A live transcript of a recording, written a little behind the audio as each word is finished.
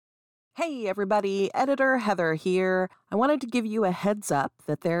Hey everybody, Editor Heather here. I wanted to give you a heads up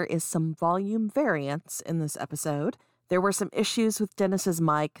that there is some volume variance in this episode. There were some issues with Dennis's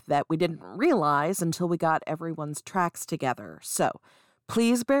mic that we didn't realize until we got everyone's tracks together. So,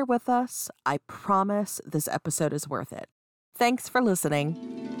 please bear with us. I promise this episode is worth it. Thanks for listening.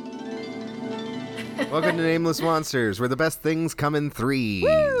 Welcome to Nameless Monsters, where the best things come in threes.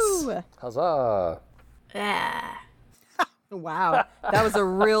 Woo! Huzzah! Wow, that was a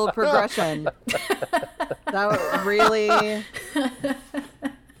real progression. That was really...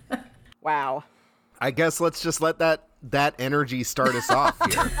 Wow. I guess let's just let that energy start us off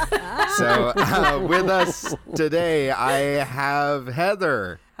here. So with us today, I have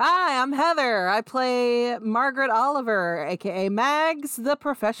Heather. Hi, I'm Heather. I play Margaret Oliver, a.k.a. Mags the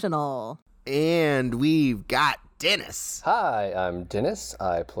Professional. And we've got Dennis. Hi, I'm Dennis.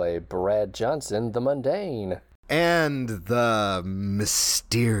 I play Brad Johnson, the Mundane. And the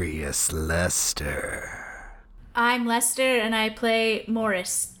mysterious Lester. I'm Lester, and I play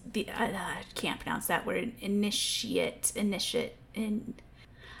Morris. I can't pronounce that word.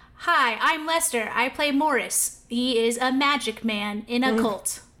 Hi, I'm Lester. I play Morris. He is a magic man in a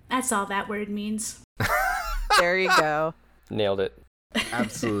cult. That's all that word means. There you go. Nailed it.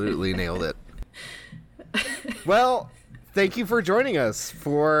 Absolutely nailed it. Well, thank you for joining us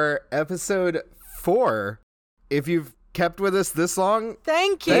for episode 4. If you've kept with us this long,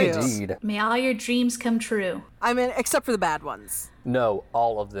 Thank you. Indeed. May all your dreams come true. I mean, except for the bad ones. No,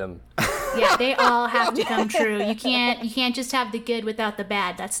 all of them. Yeah, they all have to come true. You can't just have the good without the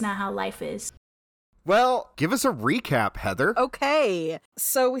bad. That's not how life is. well, give us a recap, Heather. Okay,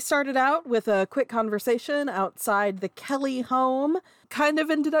 so we started out with a quick conversation outside the Kelly home. Kind of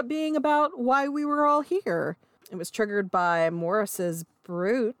ended up being about why we were all here. It was triggered by Morris's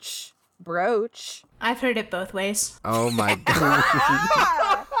brooch. I've heard it both ways. Oh my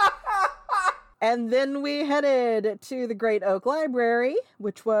God. And then we headed to the Great Oak Library,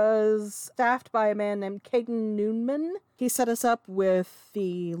 which was staffed by a man named Caden Noonman. He set us up with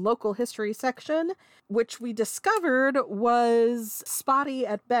the local history section, which we discovered was spotty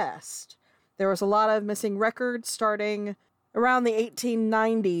at best. There was a lot of missing records starting around the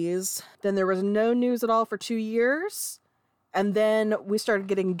 1890s. Then there was no news at all for 2 years. And then we started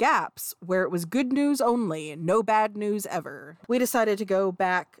getting gaps where it was good news only, no bad news ever. We decided to go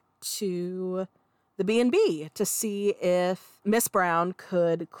back to the B&B to see if Miss Brown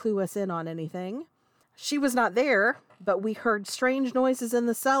could clue us in on anything. She was not there, but we heard strange noises in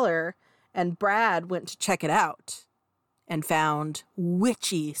the cellar, and Brad went to check it out and found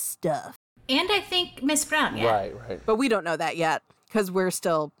witchy stuff. And I think Miss Brown, yeah. Right. But we don't know that yet because we're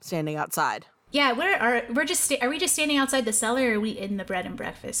still standing outside. Yeah, are we just standing outside the cellar, or are we in the bread and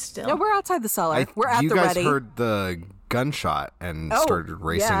breakfast still? No, we're outside the cellar. We're at you the guys ready. heard the gunshot and started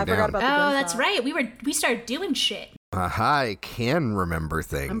racing yeah, I forgot down. about the Oh, gunshot. that's right. We started doing shit. Aha, I can remember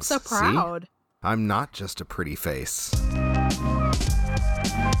things. I'm so See? proud. I'm not just a pretty face.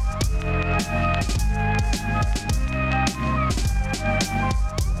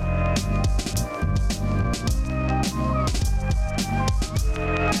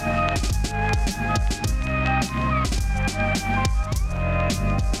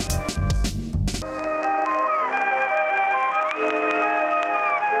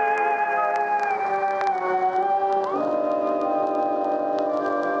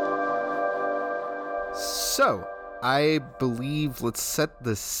 So, I believe let's set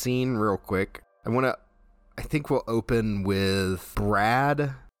the scene real quick. I think we'll open with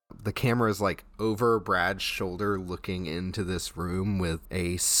Brad. The camera is like over Brad's shoulder looking into this room with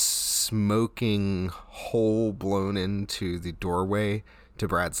a smoking hole blown into the doorway to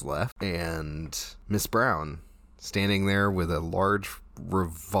Brad's left. And Miss Brown standing there with a large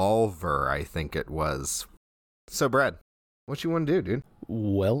revolver, I think it was. So, Brad, what you want to do, dude?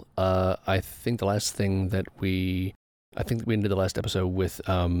 Well, I think the last thing that we ended the last episode with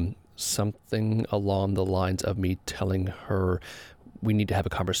something along the lines of me telling her we need to have a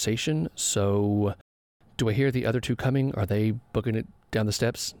conversation. So, do I hear the other two coming? Are they booking it down the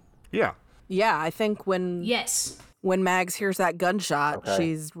steps? Yeah. Yeah, I think when Mags hears that gunshot, Okay.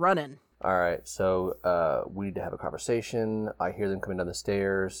 she's running. All right, so we need to have a conversation. I hear them coming down the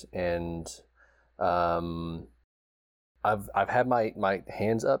stairs, and I've had my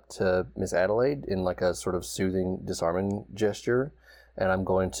hands up to Miss Adelaide in like a sort of soothing, disarming gesture, and I'm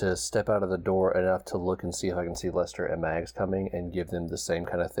going to step out of the door enough to look and see if I can see Lester and Mags coming and give them the same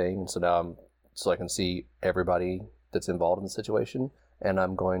kind of thing. So now I can see everybody that's involved in the situation, and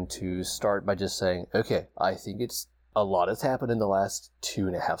I'm going to start by just saying, okay, I think a lot has happened in the last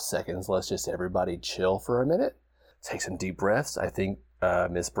 2.5 seconds. Let's just everybody chill for a minute. Take some deep breaths. I think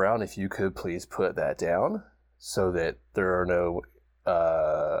Miss Brown, if you could please put that down so that there's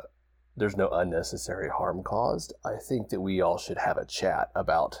no unnecessary harm caused. I think that we all should have a chat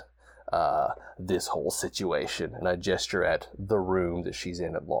about this whole situation. And I gesture at the room that she's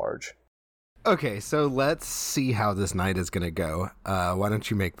in at large. Okay, so let's see how this night is going to go. Why don't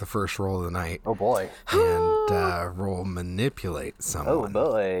you make the first roll of the night Oh boy. and roll manipulate someone. Oh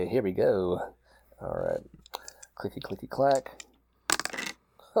boy. Here we go. All right. Clicky, clicky, clack.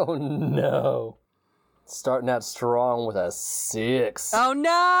 Oh no. Starting out strong with a 6. Oh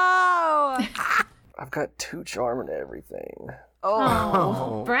no! I've got 2 charm and everything.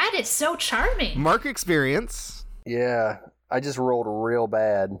 Oh, Brad is so charming. Mark experience. Yeah, I just rolled real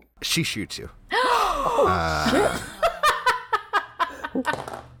bad. She shoots you. Oh,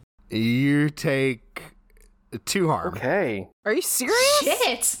 You take 2 harm okay. Are you serious?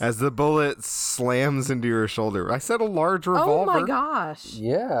 Shit. as the bullet slams into your shoulder. I said a large revolver. Oh my gosh.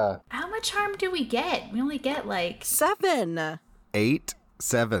 Yeah. How much harm do we get? We only get like... 7. 8,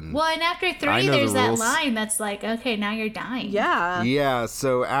 7. Well, and after I 3, know there's the that rules. line that's like, okay, now you're dying. Yeah. Yeah,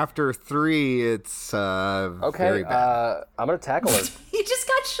 so after 3, it's Okay, very bad. I'm going to tackle her. He just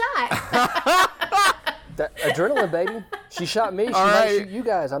got shot. That adrenaline, baby. She shot me. She All might right. shoot you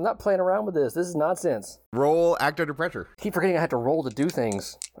guys. I'm not playing around with this. This is nonsense. Roll act under pressure. Keep forgetting I have to roll to do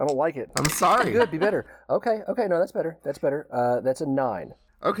things. I don't like it. I'm sorry. Good, be better. Okay, no, that's better. That's better. That's a 9.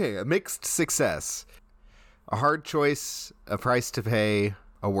 Okay, a mixed success. A hard choice, a price to pay,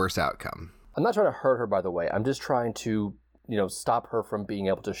 a worse outcome. I'm not trying to hurt her, by the way. I'm just trying to, stop her from being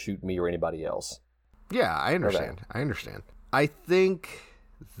able to shoot me or anybody else. Yeah, I understand. I think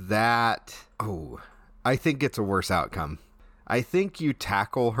that... I think it's a worse outcome. I think you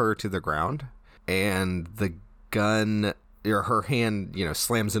tackle her to the ground, and the gun, or her hand,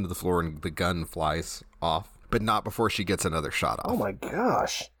 slams into the floor, and the gun flies off, but not before she gets another shot off. Oh my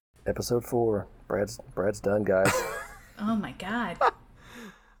gosh. Episode 4. Brad's done, guys. Oh my god.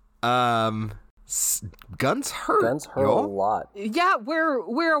 Guns hurt. Guns hurt a y'all. lot. Yeah,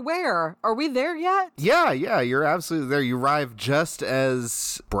 we're aware. Are we there yet? Yeah, you're absolutely there. You arrive just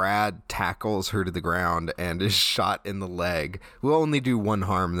as Brad tackles her to the ground and is shot in the leg. We'll only do 1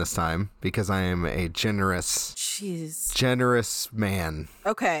 harm this time because I am a generous man.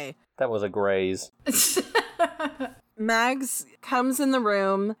 Okay. That was a graze. Mags comes in the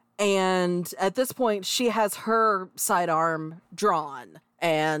room, and at this point, she has her sidearm drawn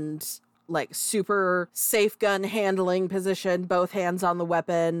and super safe gun handling position, both hands on the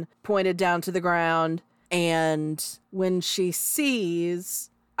weapon, pointed down to the ground. And when she sees,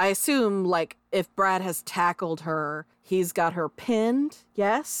 I assume, if Brad has tackled her, he's got her pinned,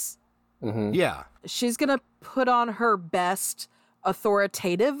 yes? Mm-hmm. Yeah. She's gonna put on her best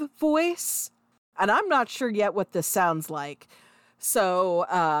authoritative voice, and I'm not sure yet what this sounds like. So,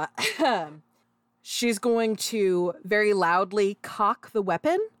 she's going to very loudly cock the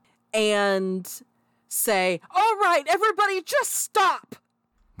weapon and say, "All right, everybody, just stop."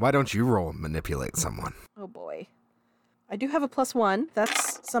 Why don't you roll manipulate someone? Oh boy. I do have a +1.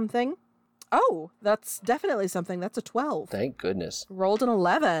 That's something. Oh, that's definitely something. That's a 12. Thank goodness. Rolled an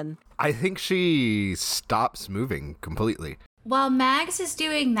 11. I think she stops moving completely. While Mags is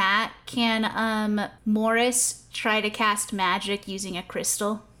doing that, can Morris try to cast magic using a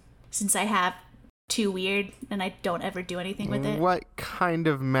crystal? Since I have 2 weird and I don't ever do anything with it. What kind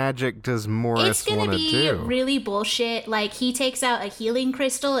of magic does It's Morris gonna want to be do? really bullshit. He takes out a healing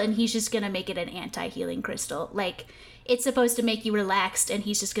crystal and he's just gonna make it an anti-healing crystal. It's supposed to make you relaxed and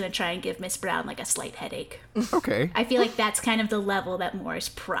he's just gonna try and give Miss Brown a slight headache. Okay. I feel like that's kind of the level that Morris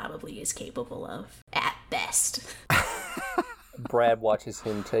probably is capable of, at best. Brad watches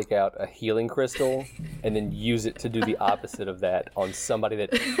him take out a healing crystal and then use it to do the opposite of that on somebody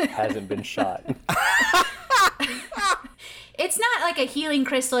that hasn't been shot. It's not like a healing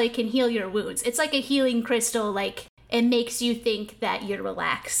crystal it can heal your wounds. It's like a healing crystal it makes you think that you're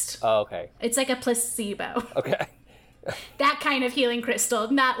relaxed. Oh, okay. It's like a placebo. Okay. That kind of healing crystal,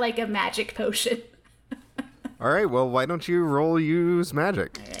 not like a magic potion. All right, well, why don't you roll use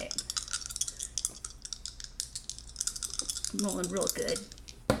magic? All right. I'm rolling real good.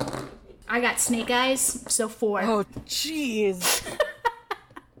 I got snake eyes, so 4. Oh, jeez.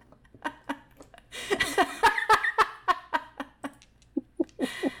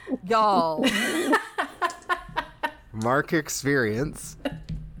 Y'all. Mark experience.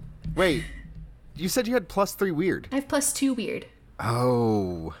 Wait, you said you had +3 weird. I have +2 weird.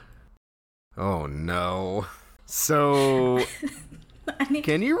 Oh no. So,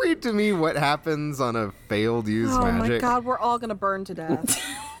 can you read to me what happens on a failed use Oh magic? my god, we're all gonna burn to death.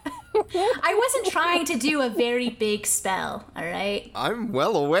 I wasn't trying to do a very big spell, all right? I'm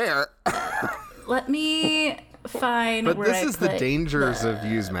well aware. Let me find But where this I is the put dangers of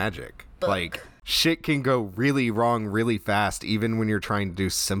use magic. Like, shit can go really wrong really fast, even when you're trying to do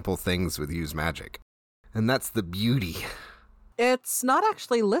simple things with use magic. And that's the beauty. It's not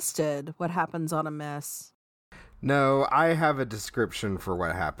actually listed what happens on a miss. No, I have a description for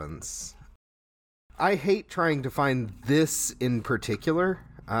what happens. I hate trying to find this in particular.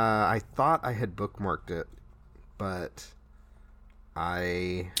 I thought I had bookmarked it, but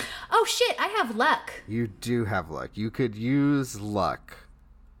Oh shit, I have luck. You do have luck. You could use luck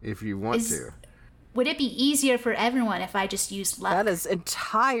if you want to. Would it be easier for everyone if I just used luck? That is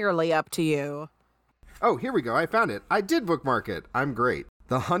entirely up to you. Oh, here we go. I found it. I did bookmark it. I'm great.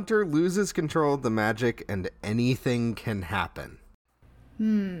 The hunter loses control of the magic and anything can happen.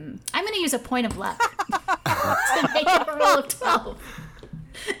 I'm going to use a point of luck to make it a roll of 12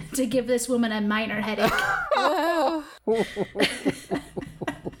 to give this woman a minor headache.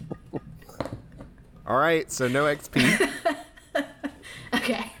 All right, so no XP.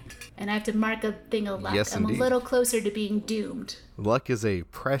 Okay. And I have to mark a thing of luck. Yes, I'm indeed. a little closer to being doomed. Luck is a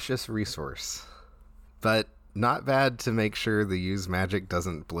precious resource, but not bad to make sure the use magic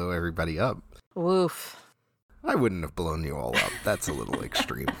doesn't blow everybody up. Woof. I wouldn't have blown you all up. That's a little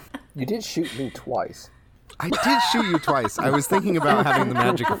extreme. You did shoot me twice. I did shoot you twice. I was thinking about having the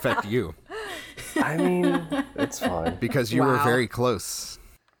magic affect you I mean, it's fine. because you were Wow. very close.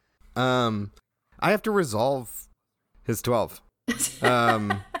 I have to resolve his 12.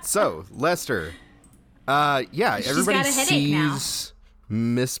 So, Lester. Yeah, She's everybody got a headache now. sees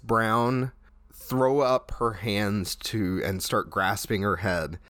Miss Brown throw up her hands and start grasping her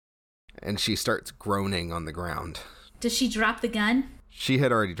head, and she starts groaning on the ground. Does she drop the gun? She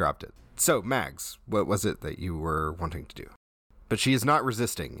had already dropped it. So, Mags, what was it that you were wanting to do? But she is not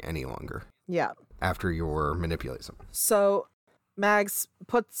resisting any longer Yeah. after your manipulation. So Mags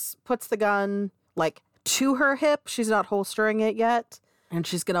puts the gun like to her hip. She's not holstering it yet. And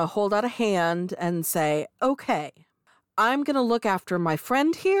she's going to hold out a hand and say, okay, I'm going to look after my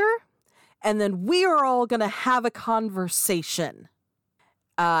friend here. And then we are all going to have a conversation.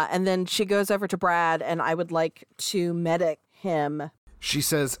 And then she goes over to Brad, and I would like to medic him. She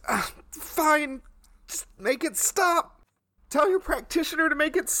says, fine, just make it stop. Tell your practitioner to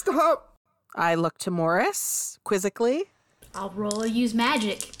make it stop. I look to Morris quizzically. I'll roll use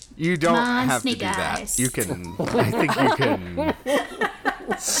magic. You don't Come on, have to do Snake that. Eyes. You can, I think you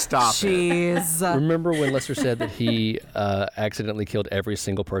can stop it. Jeez. Remember when Lester said that he accidentally killed every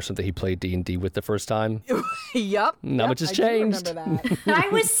single person that he played D&D with the first time? Yup. Not much has I do changed. remember I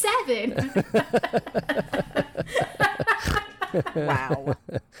was 7. that. Wow.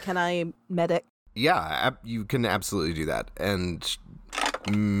 Can I medic? Yeah, you can absolutely do that. And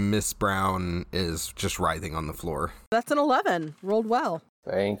Miss Brown is just writhing on the floor. That's an 11. Rolled well.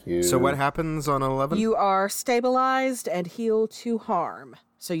 Thank you. So what happens on 11? You are stabilized and heal 2 harm.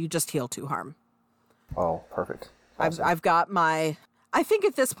 So you just heal 2 harm. Oh, perfect. Awesome. I've got my... I think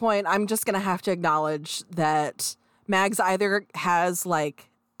at this point, I'm just going to have to acknowledge that Mags either has, like,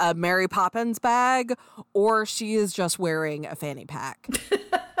 a Mary Poppins bag, or she is just wearing a fanny pack.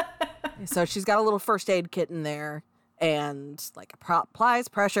 So she's got a little first aid kit in there, and, like, applies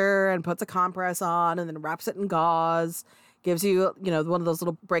pressure and puts a compress on, and then wraps it in gauze, gives you, one of those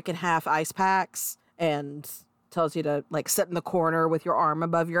little break-in-half ice packs, and tells you to, like, sit in the corner with your arm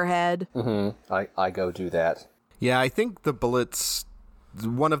above your head. Mm-hmm. I go do that. Yeah, I think the bullets,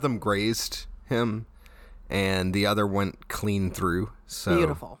 one of them grazed him, and the other went clean through. So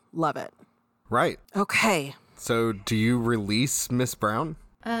Beautiful. Love it. Right. Okay. So do you release Miss Brown?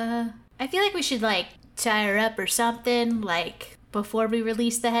 I feel like we should, like, tie her up or something, like, before we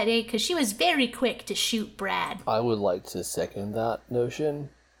release the headache, because she was very quick to shoot Brad. I would like to second that notion.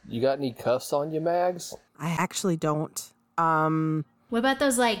 You got any cuffs on you, Mags? I actually don't. What about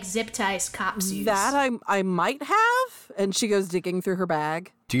those, like, zip ties cops use? That I might have. And she goes digging through her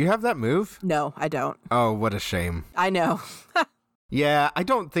bag. Do you have that move? No, I don't. Oh, what a shame. I know. Yeah, I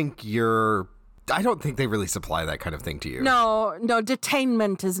don't think they really supply that kind of thing to you. No,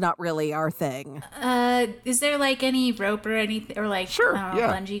 detainment is not really our thing. Is there, like, any rope or anything, or, like, Sure, I don't know,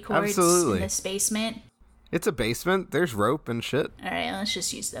 yeah, bungee cords absolutely. in this basement? It's a basement. There's rope and shit. All right, let's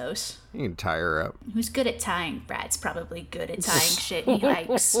just use those. You can tie her up. Who's good at tying? Brad's probably good at tying shit. He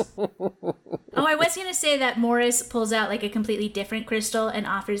hikes. Oh, I was going to say that Morris pulls out, like, a completely different crystal and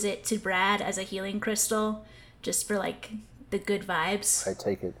offers it to Brad as a healing crystal, just for, like, the good vibes. I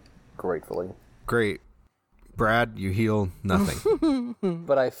take it gratefully. Great. Brad, you heal nothing.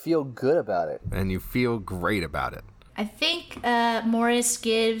 But I feel good about it. And you feel great about it. I think Morris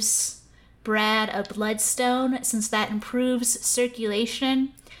gives Brad a bloodstone since that improves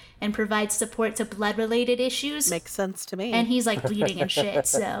circulation and provides support to blood-related issues. Makes sense to me. And he's like bleeding and shit,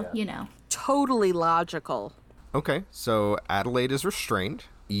 so, you know. Totally logical. Okay, so Adelaide is restrained.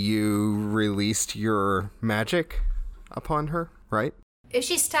 You released your magic upon her, right? If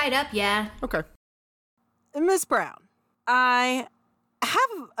she's tied up, yeah. Okay. Miss Brown, I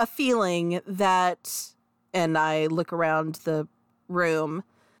have a feeling that, and I look around the room,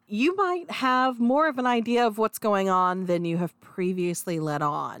 you might have more of an idea of what's going on than you have previously let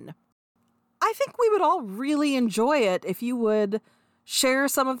on. I think we would all really enjoy it if you would share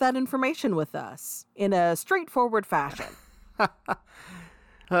some of that information with us in a straightforward fashion.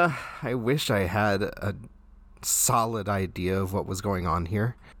 I wish I had a solid idea of what was going on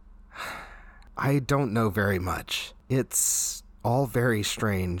here. I don't know very much. It's all very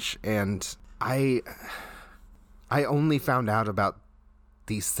strange, and I only found out about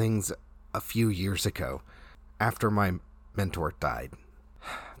these things a few years ago, after my mentor died.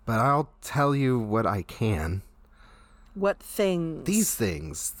 But I'll tell you what I can. What things? These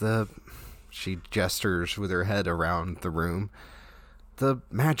things. She gestures with her head around the room. The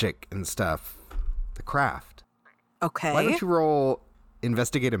magic and stuff. The craft. Okay. Why don't you roll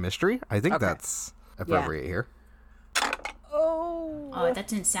investigate a mystery? I think Okay. that's appropriate here. Oh, that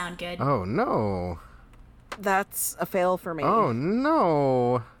didn't sound good. Oh, no. That's a fail for me. Oh,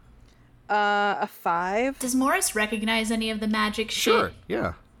 no. A 5. Does Morris recognize any of the magic shit? Sure,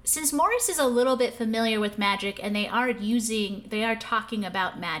 yeah. Since Morris is a little bit familiar with magic and they are talking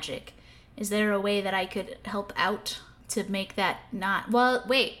about magic, is there a way that I could help out to make that not... Well,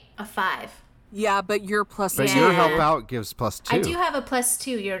 wait, a 5. Yeah, but your plus But two. your help out gives +2. I do have a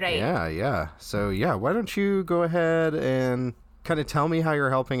 +2, you're right. Yeah. So, yeah, why don't you go ahead and kind of tell me how you're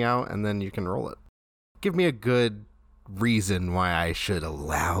helping out, and then you can roll it. Give me a good reason why I should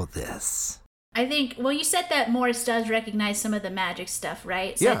allow this. I think, well, you said that Morris does recognize some of the magic stuff,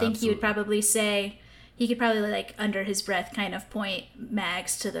 right? So Yeah, I think he would absolutely. probably say, he could probably, like, under his breath kind of point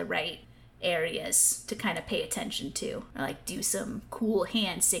Mags to the right areas to kind of pay attention to. Or, like, do some cool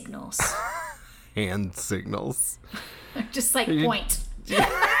hand signals. Hand signals. Just, like, point. Just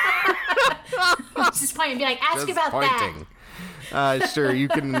point and be like, ask Just about that. pointing. Sure, you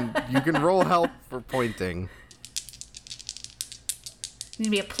can roll help for pointing. It's going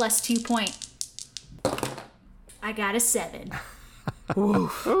to be a +2 point. I got a 7.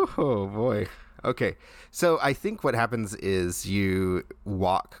 Oh boy. Okay. So I think what happens is you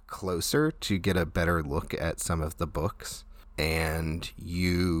walk closer to get a better look at some of the books, and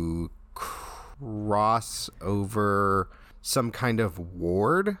you cross over some kind of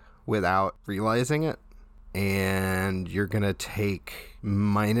ward without realizing it, and you're going to take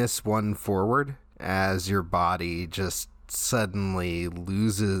 -1 forward as your body just suddenly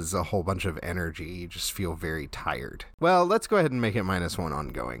loses a whole bunch of energy. You just feel very tired. Well, let's go ahead and make it -1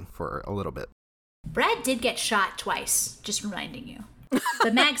 ongoing for a little bit. Brad did get shot twice, just reminding you.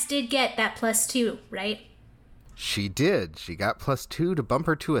 But Mags did get that +2, right? She did. She got +2 to bump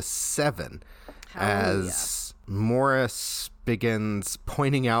her to a 7 as Morris begins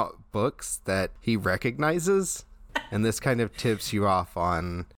pointing out books that he recognizes, and this kind of tips you off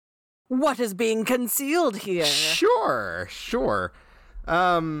on... What is being concealed here? Sure.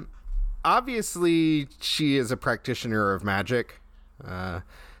 Obviously, she is a practitioner of magic.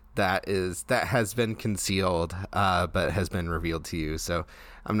 That has been concealed, but has been revealed to you. So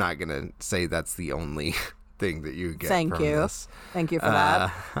I'm not gonna say that's the only thing that you get. Thank from you. This. Thank you for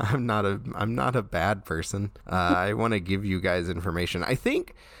that. I'm not a bad person. I want to give you guys information. I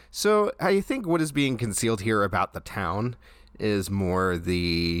think what is being concealed here about the town is more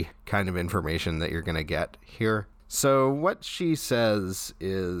the kind of information that you're going to get here. So what she says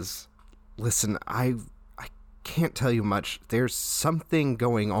is, listen, I can't tell you much. There's something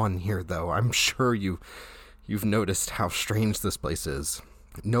going on here, though. I'm sure you've noticed how strange this place is.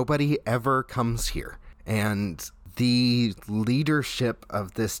 Nobody ever comes here. And the leadership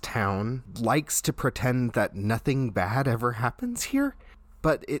of this town likes to pretend that nothing bad ever happens here.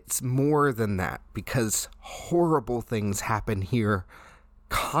 But it's more than that, because horrible things happen here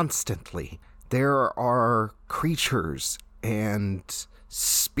constantly. There are creatures and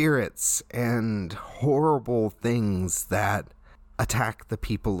spirits and horrible things that attack the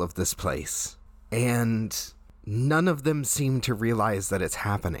people of this place. And none of them seem to realize that it's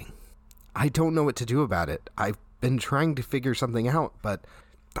happening. I don't know what to do about it. I've been trying to figure something out, but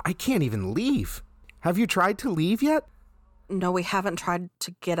I can't even leave. Have you tried to leave yet? No, we haven't tried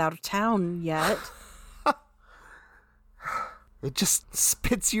to get out of town yet. It just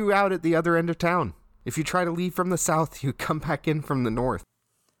spits you out at the other end of town. If you try to leave from the south, you come back in from the north.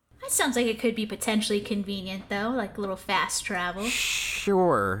 That sounds like it could be potentially convenient, though, like a little fast travel.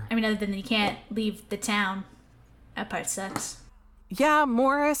 Sure. I mean, other than you can't leave the town. That part sucks. Yeah,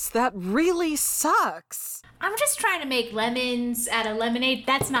 Morris, that really sucks. I'm just trying to make lemons out of lemonade.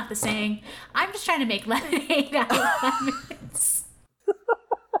 That's not the saying. I'm just trying to make lemonade out of lemons.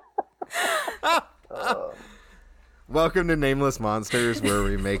 Welcome to Nameless Monsters, where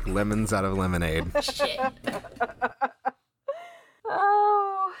we make lemons out of lemonade. Shit.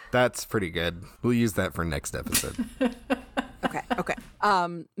 Oh. That's pretty good. We'll use that for next episode. Okay.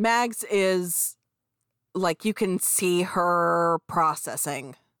 Mags is, like, you can see her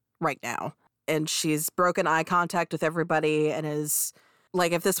processing right now. And she's broken eye contact with everybody and is,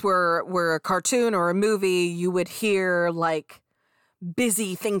 like, if this were a cartoon or a movie, you would hear, like,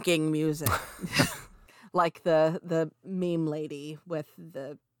 busy thinking music. Like the meme lady with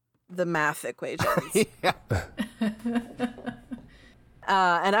the math equations. Yeah.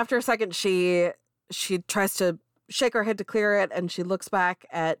 And after a second, she tries to shake her head to clear it, and she looks back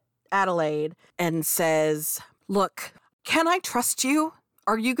at Adelaide and says, "Look, can I trust you?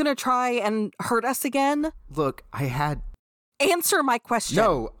 Are you going to try and hurt us again? Look, Answer my question."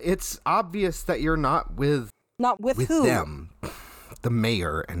 No, it's obvious that you're not with Not with who? them. The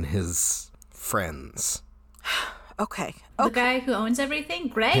mayor and his friends. Okay. The guy who owns everything?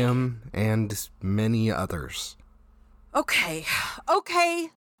 Greg? Him and many others. Okay. All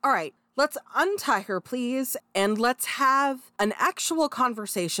right. Let's untie her, please, and let's have an actual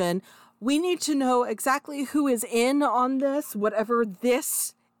conversation. We need to know exactly who is in on this, whatever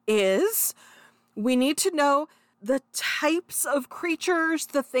this is. We need to know the types of creatures,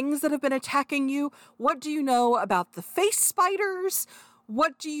 the things that have been attacking you. What do you know about the face spiders?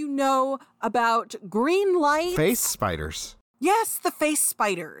 What do you know about green lights? Face spiders. Yes, the face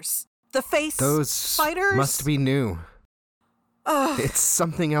spiders. The face Those spiders? must be new. Ugh. It's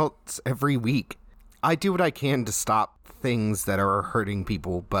something else every week. I do what I can to stop things that are hurting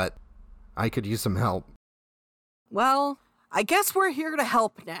people, but I could use some help. Well, I guess we're here to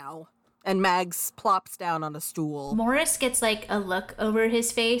help now. And Mags plops down on a stool. Morris gets like a look over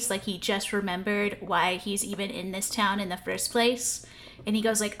his face, like he just remembered why he's even in this town in the first place. And he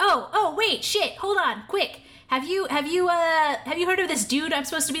goes like, oh, wait, shit, hold on, quick. Have you heard of this dude I'm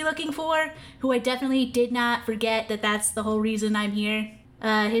supposed to be looking for? Who I definitely did not forget that's the whole reason I'm here.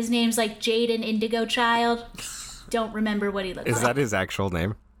 His name's like Jaden Indigo Child. Don't remember what he looks like. Is that his actual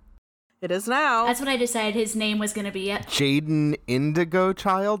name? It is now. That's what I decided his name was gonna be. Jaden Indigo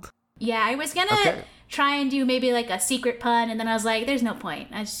Child? Yeah, I was gonna try and do maybe like a secret pun, and then I was like, there's no point.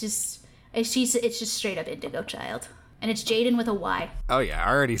 It's just straight up Indigo Child. And it's Jaden with a Y. Oh yeah, I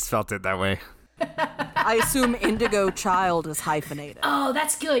already spelt it that way. I assume Indigo Child is hyphenated. Oh,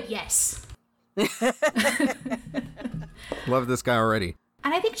 that's good, yes. Love this guy already.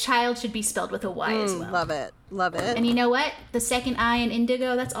 And I think child should be spelled with a Y as well. Love it. And you know what? The second I in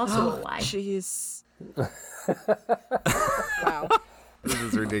indigo, that's also a Y. Jeez. Wow. This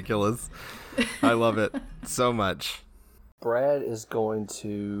is ridiculous. I love it so much. Brad is going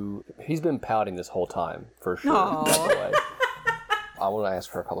to... He's been pouting this whole time, for sure. Aw. By the way. I want to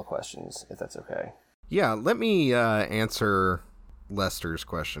ask her a couple questions, if that's okay. Yeah, let me answer Lester's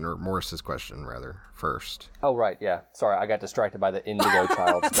question, or Morris's question, rather, first. Oh, right, yeah. Sorry, I got distracted by the Indigo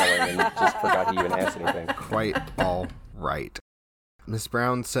Child spelling and just forgot he even asked anything. Quite all right. Miss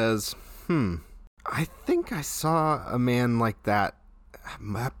Brown says, I think I saw a man like that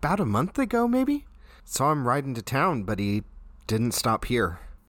about a month ago, maybe? Saw him ride into town, but he didn't stop here.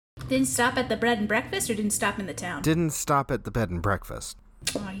 Didn't stop at the bread and breakfast or didn't stop in the town? Didn't stop at the bed and breakfast.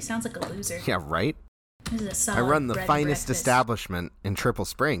 Oh, he sounds like a loser. Yeah, right? This is a solid I run the bread and finest breakfast. establishment in Triple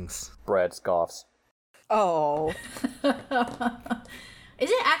Springs. Brad scoffs. Oh. Is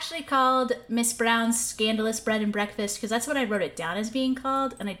it actually called Miss Brown's Scandalous Bread and Breakfast? Because that's what I wrote it down as being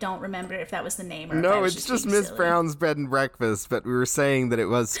called, and I don't remember if that was the name or if I No, was it's just being Miss silly. Brown's Bed and Breakfast, but we were saying that it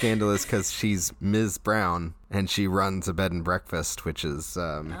was scandalous because she's Ms. Brown, and she runs a bed and breakfast, which is,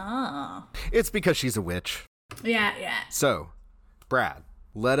 Oh. it's because she's a witch. Yeah. So, Brad,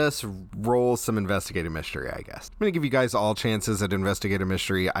 let us roll some investigative mystery, I guess. I'm going to give you guys all chances at investigative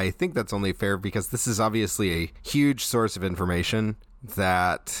mystery. I think that's only fair because this is obviously a huge source of information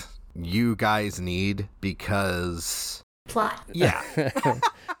that you guys need because... Plot. Yeah.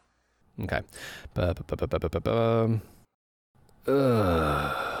 Okay.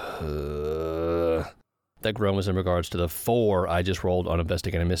 That groan was in regards to the 4 I just rolled on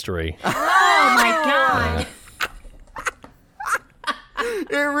investigating mystery. Oh my god.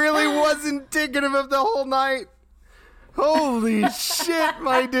 It really was indicative of the whole night. Holy shit,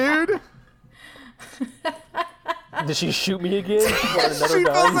 my dude. Did she shoot me again? She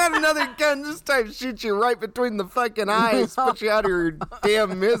pulls out another gun, this time shoots you right between the fucking eyes, puts you out of your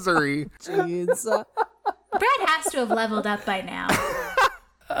damn misery. Jeez. Brad has to have leveled up by now.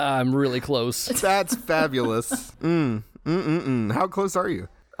 I'm really close. That's fabulous. How close are you?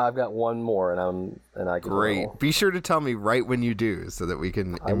 I've got one more, and I can Great. roll. Be sure to tell me right when you do, so that we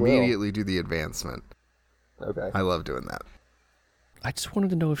can immediately do the advancement. Okay. I love doing that. I just wanted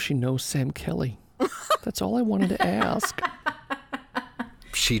to know if she knows Sam Kelly. That's all I wanted to ask.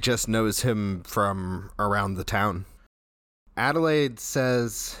 She just knows him from around the town. Adelaide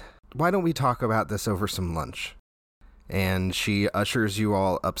says, "Why don't we talk about this over some lunch?" And she ushers you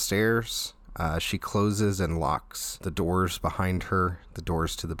all upstairs. She closes and locks the doors behind her, the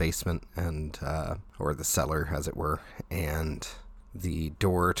doors to the basement and or the cellar, as it were, and the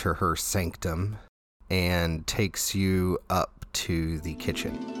door to her sanctum, and takes you up to the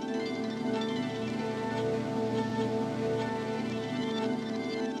kitchen.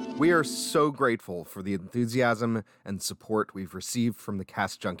 We are so grateful for the enthusiasm and support we've received from the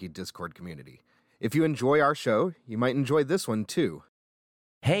Cast Junkie Discord community. If you enjoy our show, you might enjoy this one too.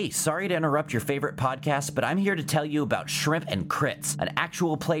 Hey, sorry to interrupt your favorite podcast, but I'm here to tell you about Shrimp and Crits, an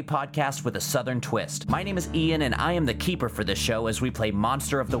actual play podcast with a southern twist. My name is Ian, and I am the keeper for this show as we play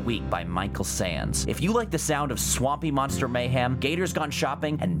Monster of the Week by Michael Sands. If you like the sound of swampy monster mayhem, gators gone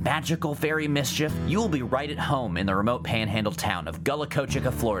shopping, and magical fairy mischief, you will be right at home in the remote panhandle town of Gullah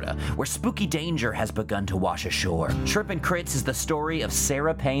Kochika, Florida, where spooky danger has begun to wash ashore. Shrimp and Crits is the story of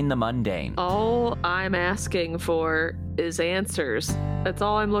Sarah Payne the Mundane. All I'm asking for is answers. That's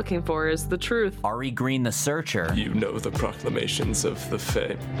all I'm looking for is the truth. Ari Green the Searcher. You know the proclamations of the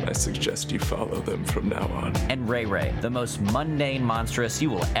Fae. I suggest you follow them from now on. And Ray Ray, the most mundane monstrous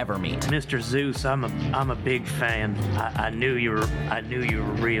you will ever meet. Mr. Zeus, I'm a big fan. I knew you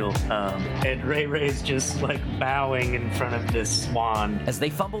were real. And Ray Ray's just like bowing in front of this swan. As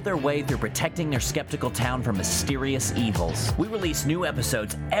they fumble their way through protecting their skeptical town from mysterious evils. We release new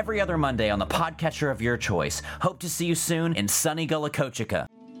episodes every other Monday on the podcatcher of your choice. Hope to see you soon in sunny Gullah Kochika.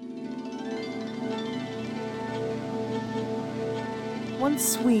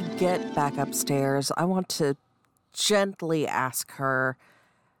 Once we get back upstairs, I want to gently ask her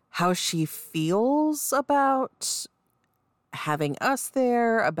how she feels about having us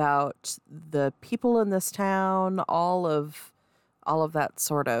there, about the people in this town, all of that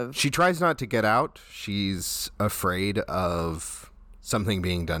sort of... She tries not to get out. She's afraid of something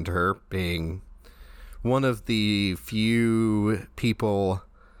being done to her, being one of the few people,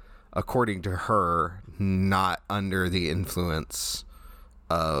 according to her, not under the influence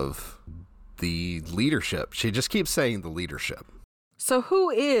of the leadership. She just keeps saying the leadership. So who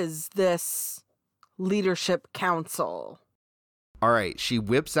is this leadership council? All right, she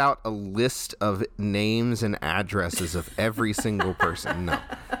whips out a list of names and addresses of every single person. No.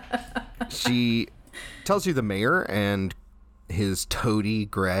 She tells you the mayor and his toady,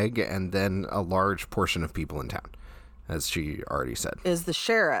 Greg, and then a large portion of people in town, as she already said. Is the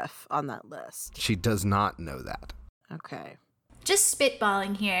sheriff on that list? She does not know that. Okay. Just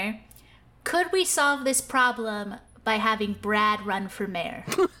spitballing here. Could we solve this problem by having Brad run for mayor?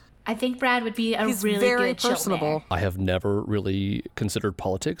 I think Brad would be He's really very good show personable. mayor. I have never really considered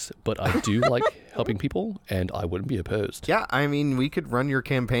politics, but I do like helping people, and I wouldn't be opposed. Yeah, I mean, we could run your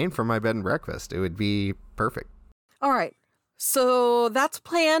campaign from my bed and breakfast. It would be perfect. All right. So that's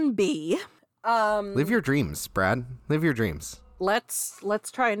plan B. Live your dreams, Brad. Live your dreams. Let's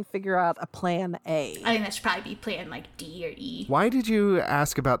try and figure out a plan A. I think that should probably be plan like D or E. Why did you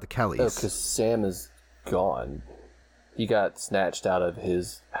ask about the Kellys? Oh, because Sam is gone. He got snatched out of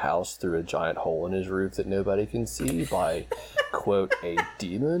his house through a giant hole in his roof that nobody can see by, quote, a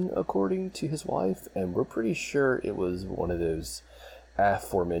demon, according to his wife. And we're pretty sure it was one of those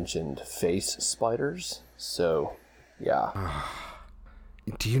aforementioned face spiders. So, yeah.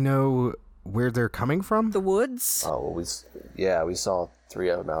 Do you know where they're coming from? The woods? Oh, well, we saw 3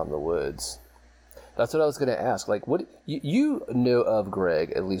 of them out in the woods. That's what I was going to ask. Like, what you know of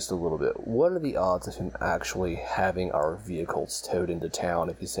Greg at least a little bit. What are the odds of him actually having our vehicles towed into town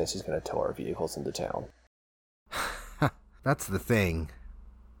if he says he's going to tow our vehicles into town? That's the thing.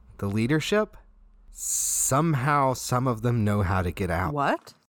 The leadership? Somehow some of them know how to get out.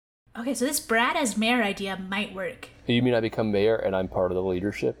 What? Okay, so this Brad as mayor idea might work. You mean I become mayor and I'm part of the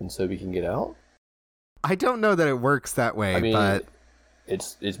leadership and so we can get out? I don't know that it works that way, I mean, but...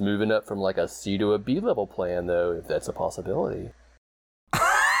 It's moving up from like a C to a B level plan, though, if that's a possibility.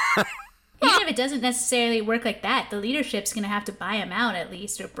 Even if it doesn't necessarily work like that, the leadership's going to have to buy him out at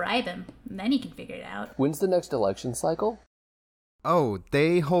least or bribe him, and then he can figure it out. When's the next election cycle? Oh,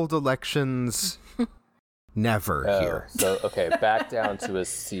 they hold elections never here. So, okay, back down to a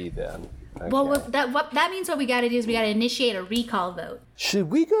C then. Okay. Well, what that means what we got to do is we got to initiate a recall vote.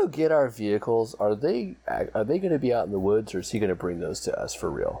 Should we go get our vehicles? Are they going to be out in the woods, or is he going to bring those to us for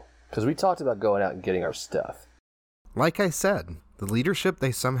real? Because we talked about going out and getting our stuff. Like I said, the leadership,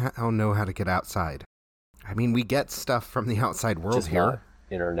 they somehow know how to get outside. I mean, we get stuff from the outside world Just here. not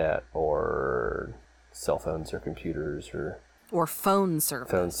internet or cell phones or computers or phone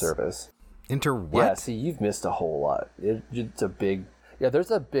service. Enter what? Yeah, see, you've missed a whole lot. It's a big... Yeah,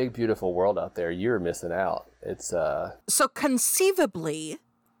 there's a big, beautiful world out there. You're missing out. It's So conceivably,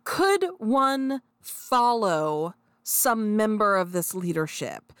 could one follow some member of this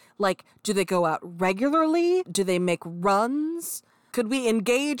leadership? Like, do they go out regularly? Do they make runs? Could we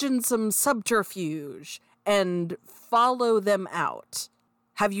engage in some subterfuge and follow them out?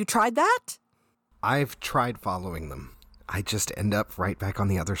 Have you tried that? I've tried following them. I just end up right back on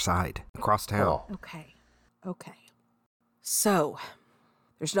the other side, across town. Oh. Okay. So,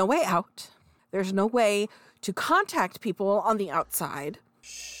 there's no way out. There's no way to contact people on the outside.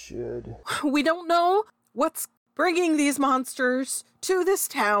 We don't know what's bringing these monsters to this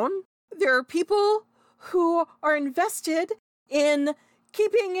town. There are people who are invested in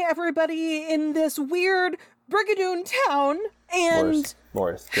keeping everybody in this weird Brigadoon town, and...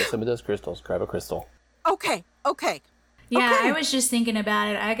 Morris, get some of those crystals. Grab a crystal. Okay. Yeah, Okay. I was just thinking about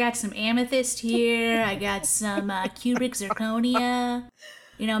it. I got some amethyst here. I got some cubic zirconia.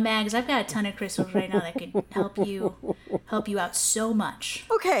 You know, Mags, I've got a ton of crystals right now that could help you out so much.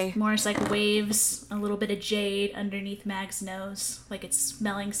 Okay. Morris waves a little bit of jade underneath Mag's nose, like it's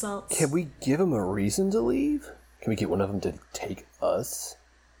smelling salts. Can we give him a reason to leave? Can we get one of them to take us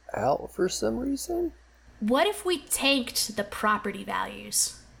out for some reason? What if we tanked the property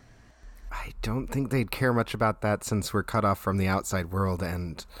values? I don't think they'd care much about that since we're cut off from the outside world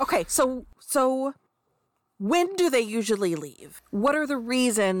and... Okay, so when do they usually leave? What are the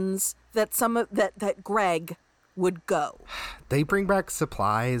reasons that that Greg would go? They bring back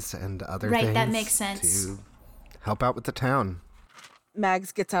supplies and other things. Right, that makes sense. To help out with the town.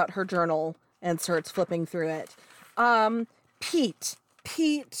 Mags gets out her journal and starts flipping through it. Pete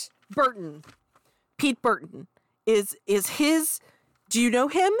Burton. Pete Burton is his... Do you know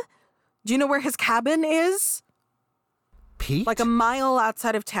him? Do you know where his cabin is? Pete? Like a mile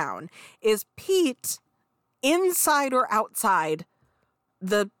outside of town. Is Pete inside or outside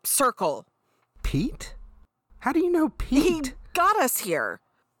the circle? Pete? How do you know Pete? He got us here.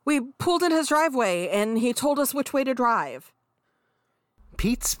 We pulled in his driveway and he told us which way to drive.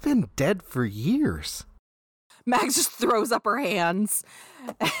 Pete's been dead for years. Mags just throws up her hands.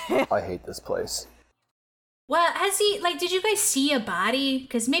 I hate this place. Well, has he, did you guys see a body?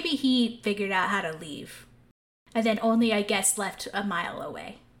 Because maybe he figured out how to leave. And then only, I guess, left a mile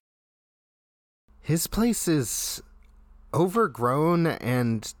away. His place is overgrown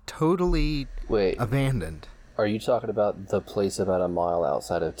and totally abandoned. Are you talking about the place about a mile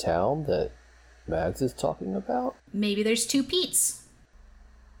outside of town that Mags is talking about? Maybe there's two Petes.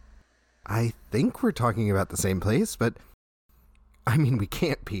 I think we're talking about the same place, but... I mean, we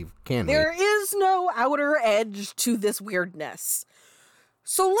can't be, can we? There is no outer edge to this weirdness.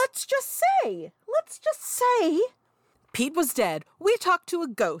 So let's just say, Pete was dead. We talked to a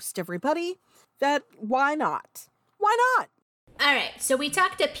ghost, everybody. Why not? Why not? All right, so we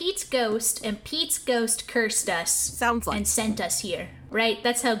talked to Pete's ghost, and Pete's ghost cursed us. Sounds like. And sent us here, right?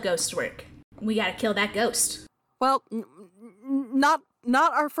 That's how ghosts work. We gotta kill that ghost. Well, not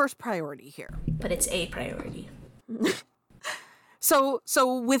our first priority here. But it's a priority.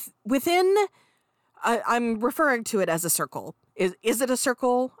 So within, I'm referring to it as a circle. Is it a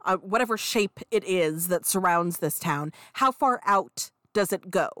circle? Whatever shape it is that surrounds this town. How far out does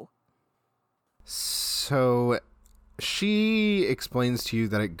it go? So she explains to you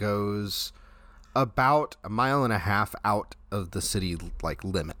that it goes about 1.5 miles out of the city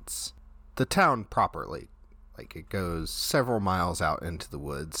limits. The town properly. It goes several miles out into the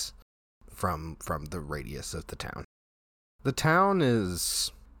woods from the radius of the town. The town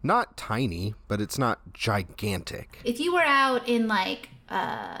is not tiny, but it's not gigantic. If you were out in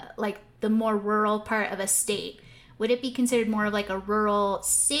the more rural part of a state, would it be considered more of a rural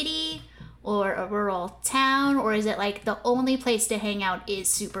city or a rural town, or is it the only place to hang out is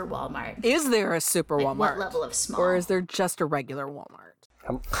Super Walmart? Is there a Super Walmart? What level of small? Or is there just a regular Walmart?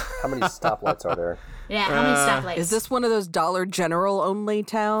 How many stoplights are there? Yeah, how many stoplights? Is this one of those Dollar General only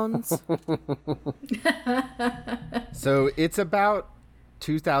towns? So it's about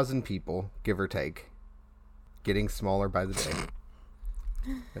 2,000 people, give or take. Getting smaller by the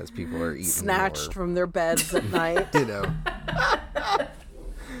day. As people are eating snatched more. from their beds at night. You know.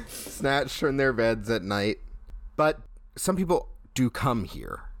 snatched from their beds at night. But some people do come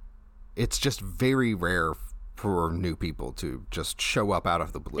here. It's just very rare for new people to just show up out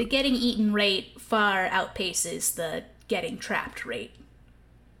of the blue. The getting eaten rate far outpaces the getting trapped rate.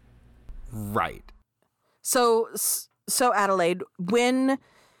 Right. So Adelaide, when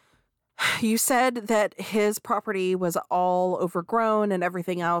you said that his property was all overgrown and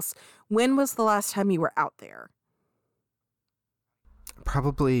everything else, when was the last time you were out there?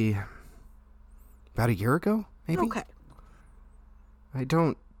 Probably about a year ago, maybe? Okay. I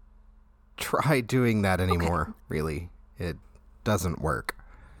don't try doing that anymore, really. It doesn't work.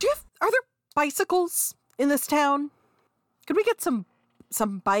 Are there bicycles in this town? Could we get some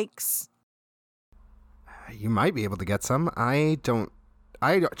bikes? You might be able to get some. I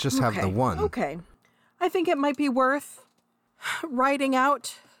just have the one. Okay. I think it might be worth riding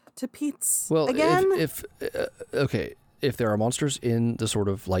out to Pete's again. If there are monsters in the sort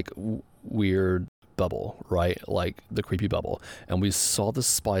of like weird bubble, right? Like the creepy bubble, and we saw the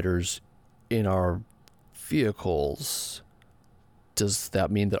spiders in our vehicles, does that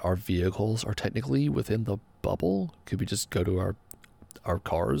mean that our vehicles are technically within the bubble? Could we just go to our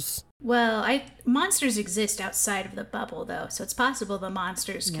cars? Well, monsters exist outside of the bubble, though, so it's possible the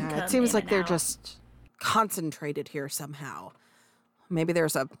monsters can come in. It seems like they're out. just concentrated here somehow. Maybe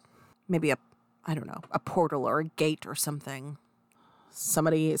there's a I don't know, a portal or a gate or something.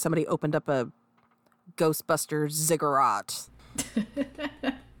 Somebody opened up a Ghostbusters ziggurat.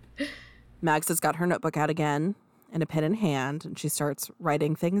 Mags has got her notebook out again and a pen in hand, and she starts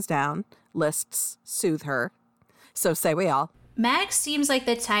writing things down. Lists soothe her. So say we all. Max seems like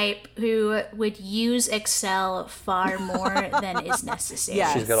the type who would use Excel far more than is necessary.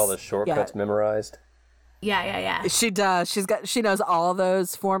 Yes. She's got all the shortcuts memorized. Yeah. She does. She knows all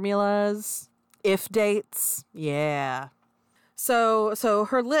those formulas, if dates. Yeah. So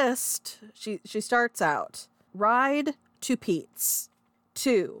her list, she starts out. Ride to Pete's.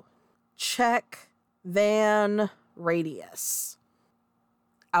 2. Check van radius.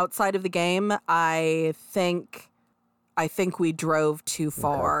 Outside of the game, I think we drove too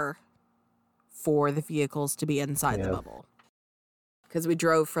far for the vehicles to be inside the bubble. Because we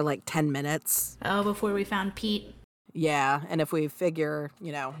drove for like 10 minutes. Oh, before we found Pete. Yeah, and if we figure,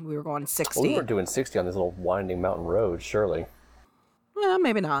 we were going 60. Well, we weren't doing 60 on this little winding mountain road, surely. Well,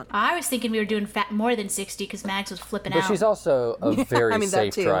 maybe not. I was thinking we were doing more than 60 because Max was flipping out. But she's also a very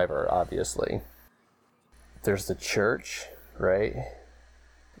safe too. driver, obviously. There's the church, right?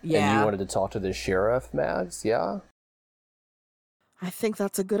 Yeah. And you wanted to talk to the sheriff, Mags, yeah? I think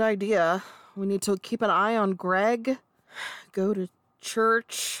that's a good idea. We need to keep an eye on Greg, go to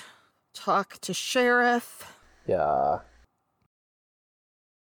church, talk to sheriff. Yeah.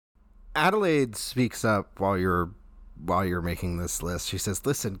 Adelaide speaks up while you're making this list. She says,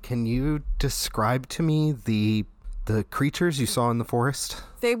 "Listen, can you describe to me the creatures you saw in the forest?"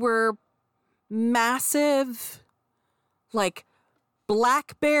 They were massive, like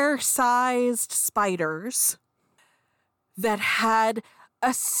black bear-sized spiders that had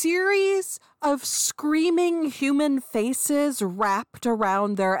a series of screaming human faces wrapped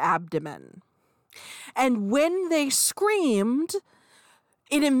around their abdomen. And when they screamed,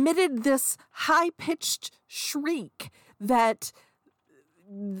 it emitted this high-pitched shriek that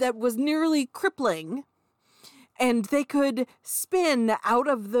was nearly crippling. And they could spin out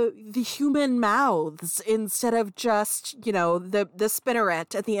of the human mouths instead of just, the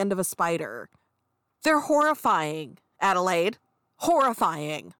spinneret at the end of a spider. They're horrifying, Adelaide.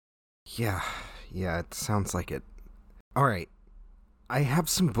 Horrifying. Yeah, it sounds like it. All right, I have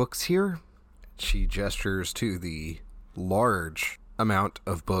some books here. She gestures to the large amount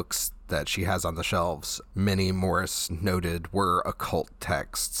of books that she has on the shelves. Many, Morris noted, were occult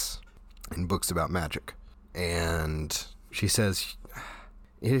texts and books about magic. And she says,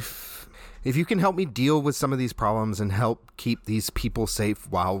 if you can help me deal with some of these problems and help keep these people safe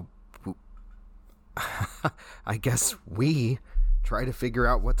while I guess we try to figure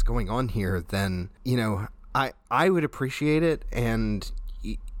out what's going on here, then, I would appreciate it. And,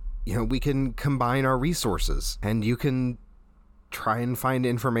 we can combine our resources, and you can try and find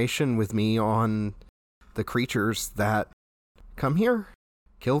information with me on the creatures that come here,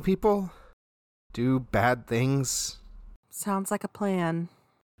 kill people, do bad things. Sounds like a plan.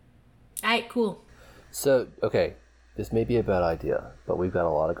 Alright, cool. So, okay, this may be a bad idea, but we've got a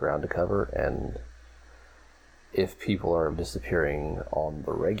lot of ground to cover, and if people are disappearing on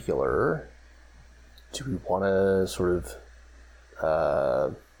the regular, do we want to sort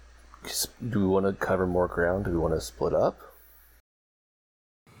of, do we want to cover more ground? Do we want to split up?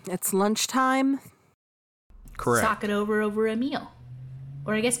 It's lunchtime. Correct. talk it over a meal.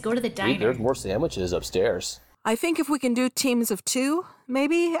 Or I guess go to the diner. There's more sandwiches upstairs. I think if we can do teams of 2,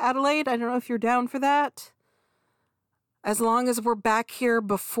 maybe, Adelaide, I don't know if you're down for that. As long as we're back here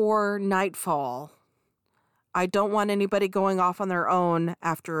before nightfall. I don't want anybody going off on their own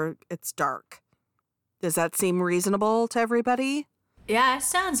after it's dark. Does that seem reasonable to everybody? Yeah,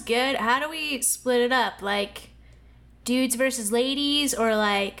 sounds good. How do we split it up? Like, dudes versus ladies, or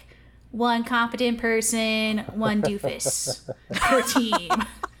like one competent person, one doofus per team?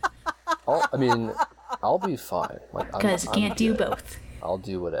 I'll be fine. Because you can't do both. I'll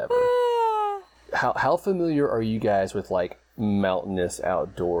do whatever. How familiar are you guys with like mountainous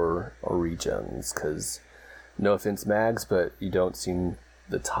outdoor regions? Because no offense, Mags, but you don't seem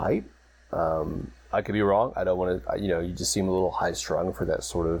the type. I could be wrong. I don't want to. You just seem a little high strung for that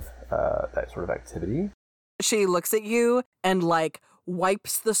sort of activity. She looks at you and like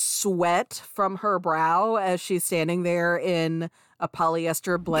wipes the sweat from her brow as she's standing there in a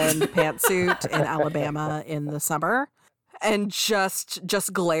polyester blend pantsuit in Alabama in the summer, and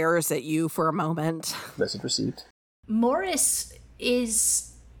just glares at you for a moment. Message received. Morris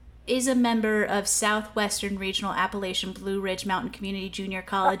is a member of Southwestern Regional Appalachian Blue Ridge Mountain Community Junior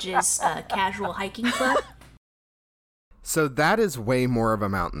College's casual hiking club. So that is way more of a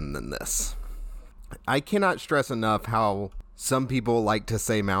mountain than this. I cannot stress enough how some people like to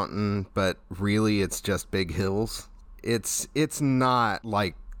say mountain, but really it's just big hills. It's not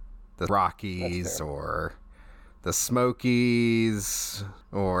like the Rockies or the Smokies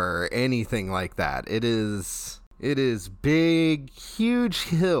or anything like that. It is big, huge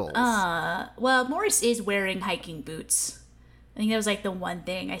hills. Well, Morris is wearing hiking boots. I think that was like the one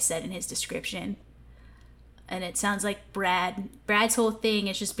thing I said in his description. And it sounds like Brad's whole thing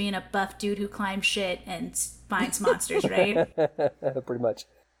is just being a buff dude who climbs shit and finds monsters, right? Pretty much.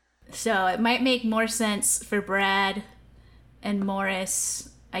 So it might make more sense for Brad and Morris,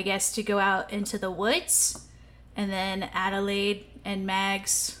 I guess, to go out into the woods. And then Adelaide and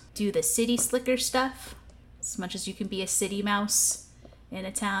Mags do the city slicker stuff. As much as you can be a city mouse in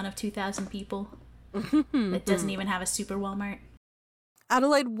a town of 2,000 people that doesn't even have a super Walmart.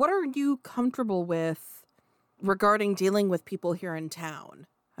 Adelaide, what are you comfortable with regarding dealing with people here in town?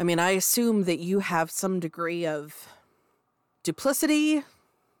 I mean, I assume that you have some degree of duplicity,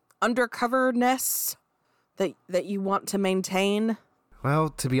 undercoverness that you want to maintain. Well,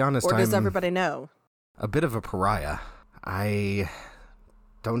 to be honest, or does I'm everybody know? A bit of a pariah. I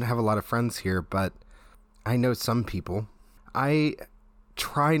don't have a lot of friends here, but I know some people. I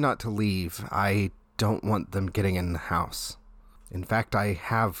try not to leave. I don't want them getting in the house. In fact, I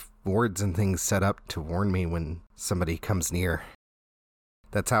have boards and things set up to warn me when somebody comes near.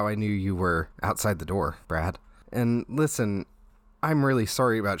 That's how I knew you were outside the door, Brad. And listen, I'm really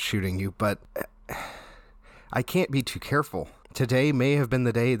sorry about shooting you, but I can't be too careful. Today may have been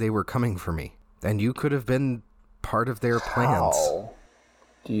the day they were coming for me, and you could have been part of their plans. How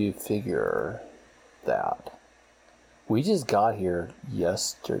do you figure that? We just got here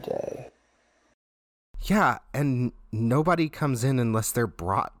yesterday. Yeah, and nobody comes in unless they're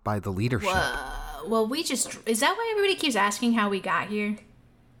brought by the leadership. Well, is that why everybody keeps asking how we got here?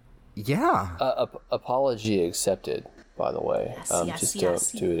 Yeah. Apology accepted, by the way. Yes,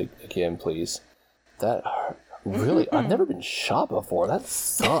 Don't do it again, please. That really, I've never been shot before. That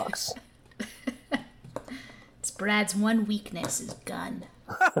sucks. It's Brad's one weakness, his gun.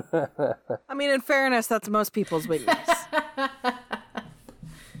 I mean, in fairness, that's most people's weakness.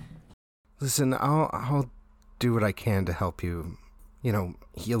 Listen, I'll do what I can to help you,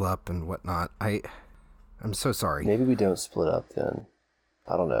 heal up and whatnot. I'm so sorry. Maybe we don't split up then.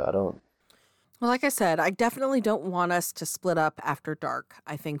 I don't know. Well, like I said, I definitely don't want us to split up after dark.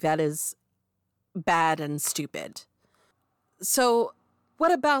 I think that is bad and stupid. So,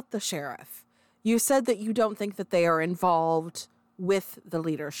 what about the sheriff? You said that you don't think that they are involved with the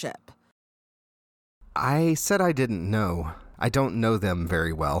leadership. I said I didn't know. I don't know them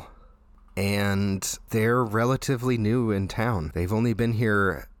very well. And they're relatively new in town. They've only been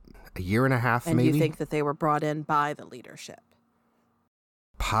here a year and a half, and maybe. And you think that they were brought in by the leadership?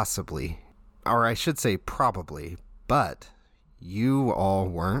 Possibly. Or I should say probably. But you all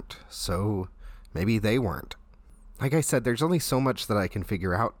weren't, so maybe they weren't. Like I said, there's only so much that I can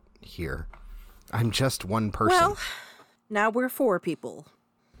figure out here. I'm just one person. Well, now we're 4 people.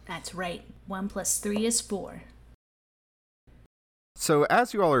 That's right. 1 + 3 is 4. So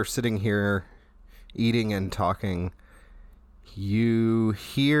as you all are sitting here eating and talking, you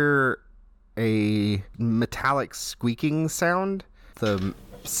hear a metallic squeaking sound. The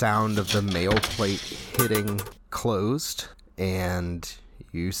sound of the mail plate hitting closed, and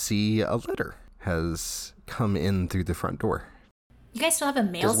you see a letter. has come in through the front door. You guys still have a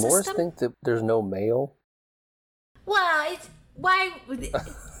mail Does Morris system? think that there's no mail? Well, why would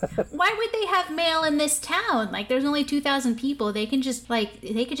they have mail in this town? Like, there's only 2,000 people. They can just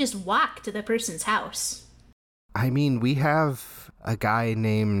walk to the person's house. I mean, we have a guy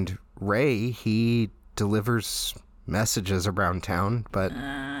named Ray. He delivers messages around town, but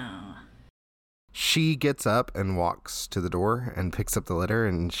she gets up and walks to the door and picks up the letter,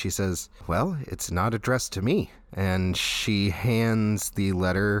 and she says, well, it's not addressed to me. And she hands the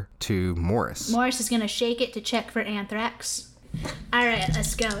letter to Morris. Morris is going to shake it to check for anthrax. All right,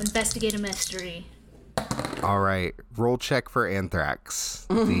 let's go. Investigate a mystery. All right, roll check for anthrax.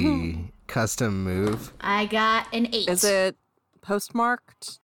 The custom move. I got an 8. Is it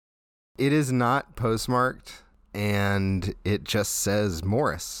postmarked? It is not postmarked, and it just says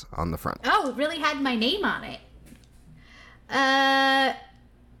Morris on the front. Oh, it really had my name on it.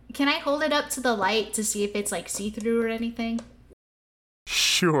 Can I hold it up to the light to see if it's like see-through or anything?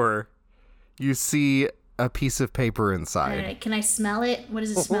 Sure. You see a piece of paper inside. All right, can I smell it? What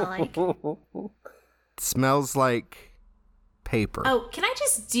does it smell like? It smells like paper. Oh, can I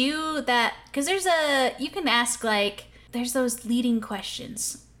just do that? Because you can ask, like, there's those leading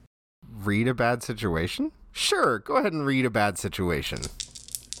questions. Read a bad situation? Sure, go ahead and read a bad situation.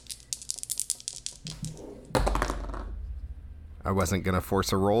 I wasn't going to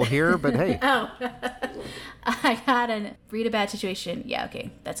force a roll here, but hey. Oh, I got read a bad situation. Yeah,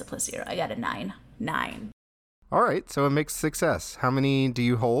 okay, that's a +0. I got a 9. 9. All right, so a mixed success. How many do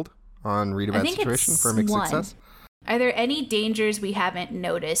you hold on read a bad situation for a mixed 1. success? Are there any dangers we haven't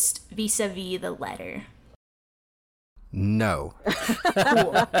noticed vis-a-vis the letter? No.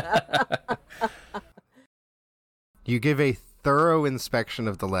 You give a thorough inspection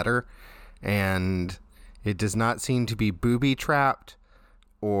of the letter, and it does not seem to be booby-trapped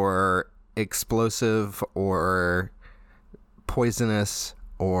or explosive or poisonous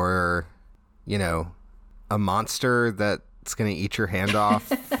or, you know, a monster that's going to eat your hand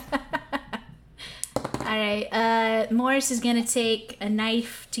off. All right, Morris is going to take a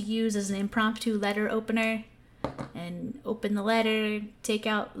knife to use as an impromptu letter opener and open the letter, take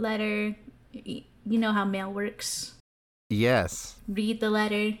out letter. You know how mail works. Yes. Read the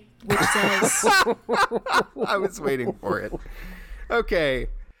letter, which says... I was waiting for it. Okay.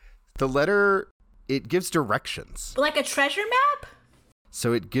 The letter, it gives directions. Like a treasure map?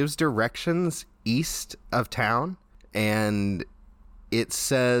 So it gives directions east of town, and it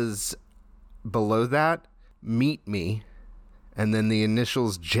says below that, meet me, and then the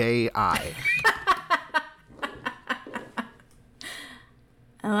initials J.I.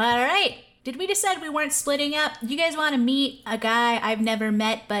 All right. Did we decide we weren't splitting up? You guys want to meet a guy I've never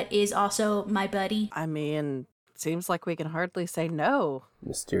met but is also my buddy? I mean, seems like we can hardly say no.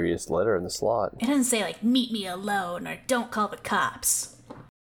 Mysterious letter in the slot. It doesn't say, like, meet me alone or don't call the cops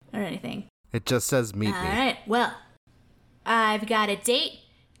or anything. It just says meet me. All right. Well, I've got a date.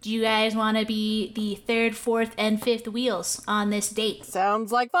 Do you guys want to be the 3rd, 4th, and 5th wheels on this date?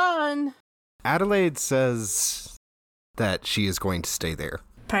 Sounds like fun. Adelaide says that she is going to stay there.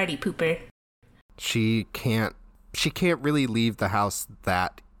 Party pooper. She can't really leave the house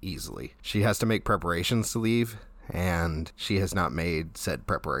that easily. She has to make preparations to leave, and she has not made said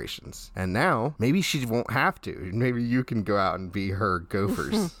preparations. And now, maybe she won't have to. Maybe you can go out and be her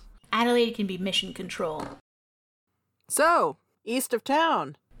gophers. Adelaide can be mission control. So, east of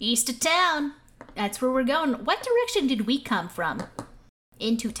town. East of town. That's where we're going. What direction did we come from?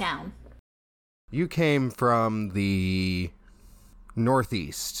 Into town. You came from the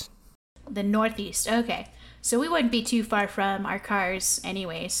northeast. The northeast. Okay. So we wouldn't be too far from our cars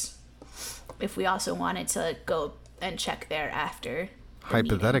anyways, if we also wanted to go and check there after the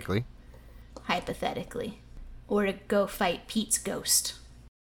Hypothetically. meeting. Hypothetically. Or to go fight Pete's ghost.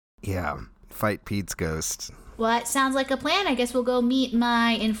 Yeah, fight Pete's ghost. Well, that sounds like a plan. I guess we'll go meet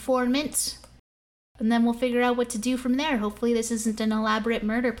my informant, and then we'll figure out what to do from there. Hopefully this isn't an elaborate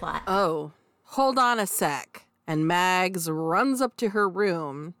murder plot. Oh, hold on a sec. And Mags runs up to her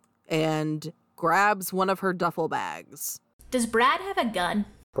room and grabs one of her duffel bags. Does Brad have a gun?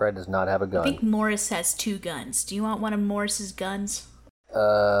 Brad does not have a gun. I think Morris has 2 guns. Do you want one of Morris's guns? No.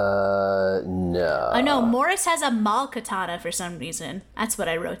 Oh, no, Morris has a Mal katana for some reason. That's what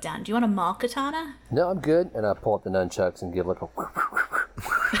I wrote down. Do you want a Mal katana? No, I'm good. And I pull up the nunchucks and give like a...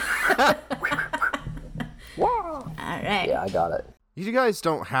 All right. Yeah, I got it. You guys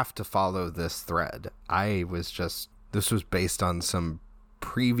don't have to follow this thread. This was based on some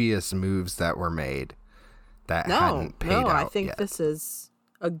previous moves that were made that hadn't paid out I think yet. this is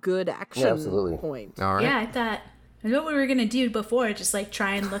a good action absolutely. point. All right. Yeah, I thought That's what we were gonna do before, just like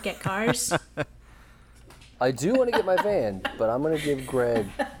try and look at cars. I do want to get my van, but I'm going to give Greg,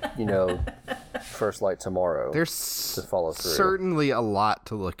 first light tomorrow. There's to follow through. Certainly a lot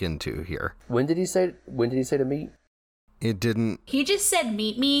to look into here. When did he say to meet? It didn't. He just said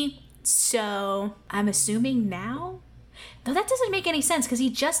meet me, so I'm assuming now? Though that doesn't make any sense because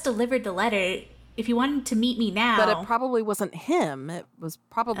he just delivered the letter. If he wanted to meet me now. But it probably wasn't him. It was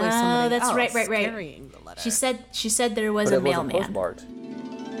probably somebody that's else right. carrying the letter. She said there was But a it wasn't mailman. postmarked.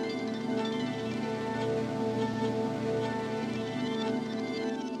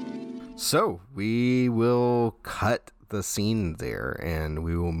 So we will cut the scene there and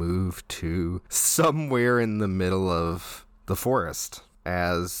we will move to somewhere in the middle of the forest,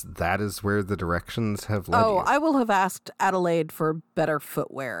 as that is where the directions have led you. I will have asked Adelaide for better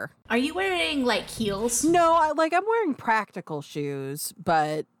footwear. Are you wearing like heels? No, I'm wearing practical shoes,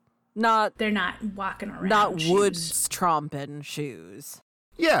 but not. They're not walking around. Not shoes. woods tromping shoes.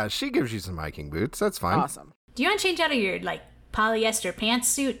 Yeah, she gives you some hiking boots. That's fine. Awesome. Do you want to change out of your polyester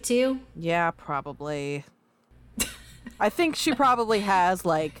pantsuit too? Yeah, probably. I think she probably has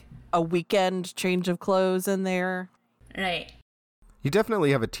a weekend change of clothes in there. Right. You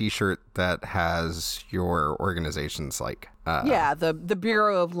definitely have a t-shirt that has your organization's the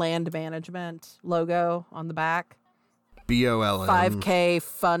Bureau of Land Management logo on the back. BOLM. 5K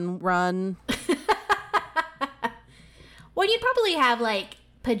fun run. Well, you'd probably have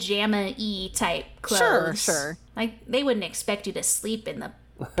pajama-y type clothes. Sure. They wouldn't expect you to sleep in the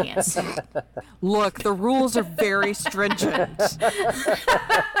pantsuit. Look, the rules are very stringent.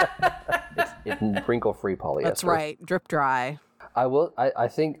 It's wrinkle-free polyester. That's right. Drip dry. I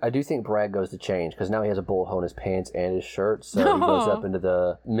do think Brad goes to change because now he has a bullet hole in his pants and his shirt, so he goes up into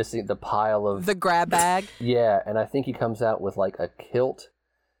the pile of the grab bag. Yeah, and I think he comes out with a kilt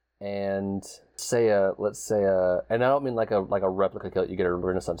and and I don't mean like a replica kilt you get at a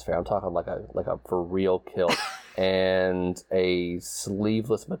Renaissance fair. I'm talking like a for real kilt and a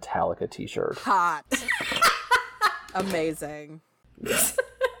sleeveless Metallica t-shirt. Hot. Amazing.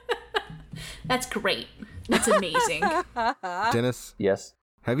 That's great. That's amazing. Dennis? Yes?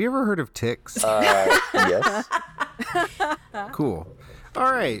 Have you ever heard of ticks? Yes. Cool. All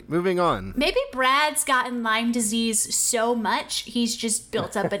right, moving on. Maybe Brad's gotten Lyme disease so much, he's just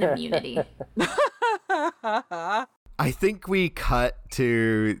built up an immunity. I think we cut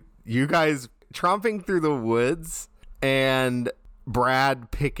to you guys tromping through the woods and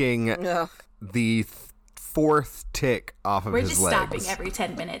Brad picking the fourth tick off of We're his just legs. stopping every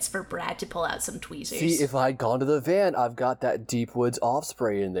 10 minutes for Brad to pull out some tweezers. See, if I'd gone to the van, I've got that Deep Woods off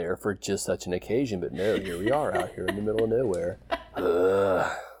spray in there for just such an occasion. But no, here we are out here in the middle of nowhere.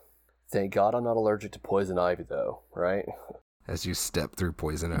 Thank God I'm not allergic to poison ivy, though, right? As you step through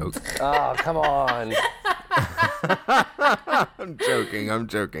poison oak. Oh, come on. I'm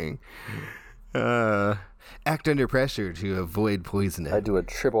joking. Act under pressure to avoid poisoning. I do a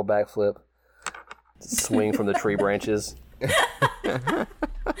triple backflip. Swing from the tree branches.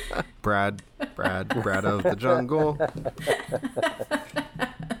 Brad of the jungle.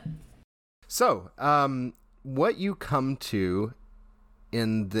 So, what you come to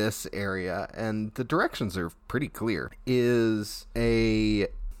in this area, and the directions are pretty clear, is I'm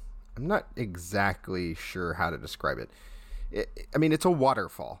not exactly sure how to describe it. It's a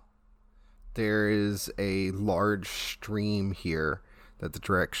waterfall. There is a large stream here that the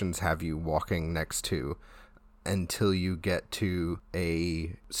directions have you walking next to until you get to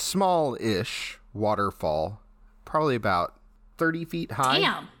a small-ish waterfall, probably about 30 feet high.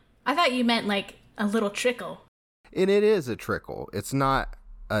 Damn. I thought you meant a little trickle. And it is a trickle. It's not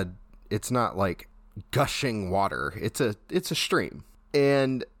like gushing water. It's a stream.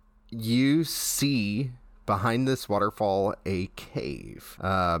 And you see behind this waterfall a cave.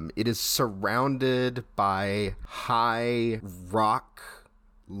 It is surrounded by high rock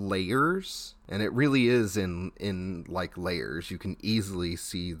layers, and it really is in layers. You can easily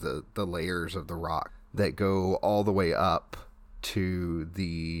see the layers of the rock that go all the way up to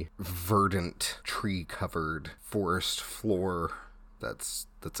the verdant tree covered forest floor that's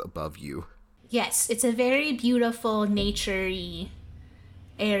above you. Yes, it's a very beautiful nature-y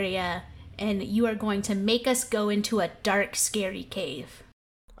area, and you are going to make us go into a dark, scary cave.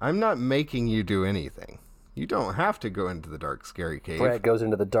 I'm not making you do anything. You don't have to go into the dark, scary cave. Brad goes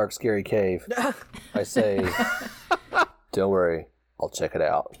into the dark, scary cave. I say, don't worry, I'll check it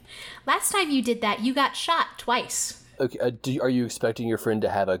out. Last time you did that, you got shot twice. Okay, are you expecting your friend to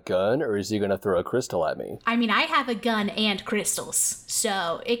have a gun, or is he going to throw a crystal at me? I mean, I have a gun and crystals,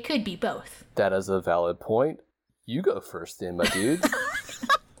 so it could be both. That is a valid point. You go first then, my dude.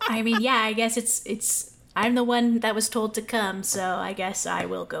 I mean, yeah, I guess it's I'm the one that was told to come, so I guess I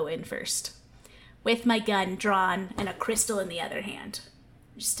will go in first. With my gun drawn and a crystal in the other hand.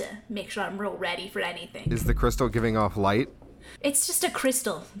 Just to make sure I'm real ready for anything. Is the crystal giving off light? It's just a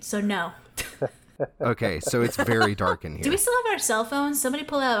crystal, so no. Okay, so it's very dark in here. Do we still have our cell phones? Somebody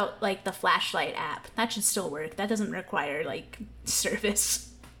pull out, like, the flashlight app. That should still work. That doesn't require, like,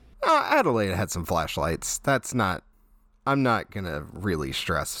 service. Adelaide had some flashlights. I'm not gonna really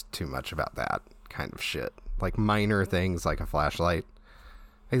stress too much about that kind of shit. Like minor things like a flashlight.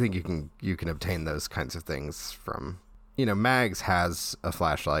 I think you can obtain those kinds of things from, Mags has a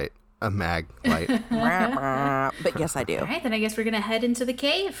flashlight, a mag light. But yes, I do. All right, then I guess we're gonna head into the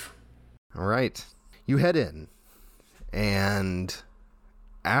cave. All right. You head in, and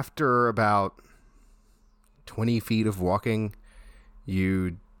after about 20 feet of walking,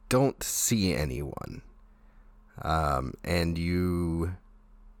 you don't see anyone. And you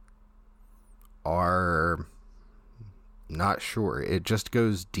are not sure. It just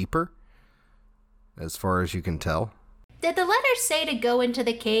goes deeper, as far as you can tell. Did the letter say to go into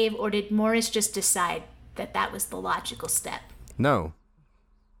the cave, or did Morris just decide that was the logical step? No.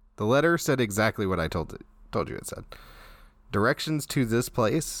 The letter said exactly what I told you it said. Directions to this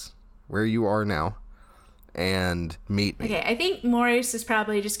place, where you are now, and meet me. Okay, I think Morris is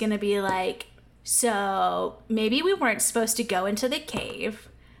probably just going to be like, so maybe we weren't supposed to go into the cave.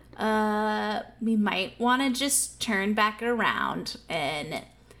 We might want to just turn back around and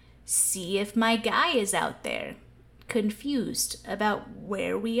see if my guy is out there, confused about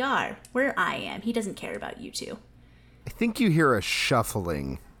where we are, where I am. He doesn't care about you two. I think you hear a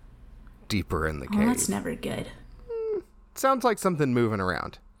shuffling deeper in the cave. Oh, that's never good. Sounds like something moving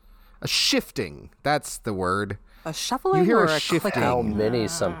around. A shifting. That's the word. A shuffling you hear or a a shifting. clicking? How many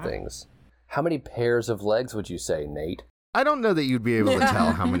somethings? How many pairs of legs would you say, Nate? I don't know that you'd be able to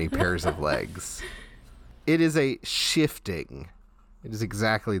tell how many pairs of legs. It is a shifting. It is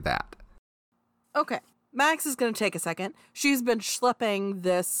exactly that. Okay. Max is going to take a second. She's been schlepping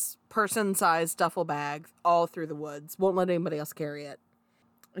this person-sized duffel bag all through the woods. Won't let anybody else carry it.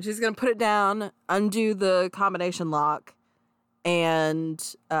 And she's going to put it down, undo the combination lock, and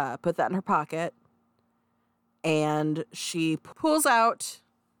put that in her pocket. And she pulls out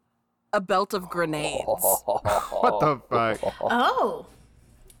a belt of grenades. What the fuck? Oh.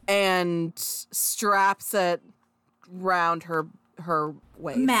 And straps it round her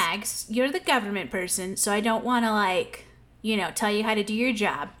waist. Mags, you're the government person, so I don't want to, tell you how to do your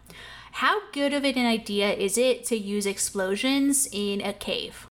job. How good of an idea is it to use explosions in a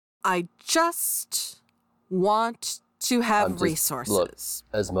cave? I just want to have resources. Look,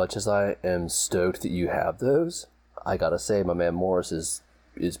 as much as I am stoked that you have those, I gotta say my man Morris is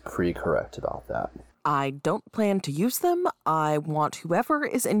pretty correct about that. I don't plan to use them. I want whoever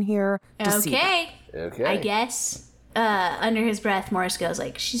is in here to see them. Okay. I guess. Under his breath, Morris goes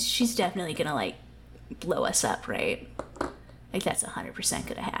she's definitely gonna blow us up, right? That's 100%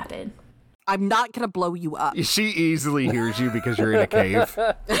 gonna happen. I'm not gonna blow you up. She easily hears you because you're in a cave.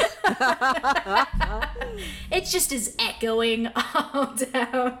 It just is echoing all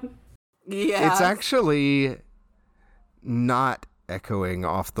down. Yeah. It's actually not echoing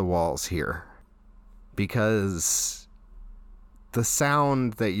off the walls here, because the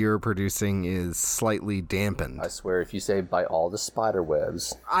sound that you're producing is slightly dampened. I swear, if you say by all the spider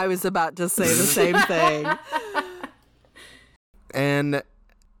webs. I was about to say the same thing. And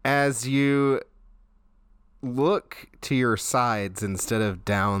as you look to your sides instead of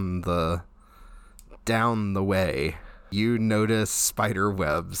down the way, you notice spider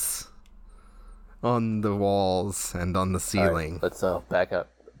webs on the walls and on the ceiling. All right, let's back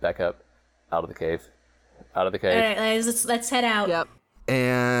up, out of the cave. All right, let's head out. Yep.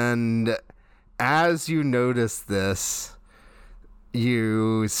 And as you notice this,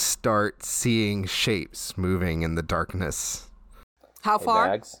 you start seeing shapes moving in the darkness. How far?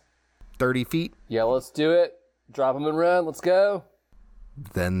 Mags. 30 feet. Yeah, let's do it. Drop them and run. Let's go.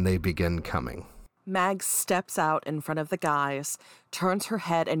 Then they begin coming. Mag steps out in front of the guys, turns her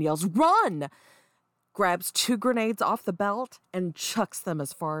head and yells, "Run!" Grabs 2 grenades off the belt and chucks them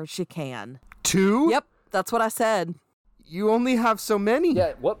as far as she can. 2? Yep, that's what I said. You only have so many.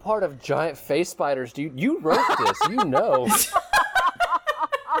 Yeah, what part of giant face spiders do you wrote this? You know.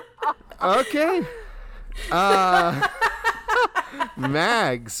 Okay.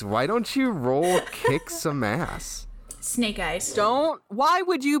 Mags, why don't you roll kick some ass? Snake eyes. Why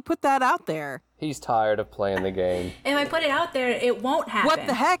would you put that out there? He's tired of playing the game. If I put it out there, it won't happen. What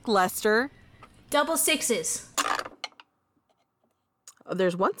the heck, Lester? Double 6s. Oh,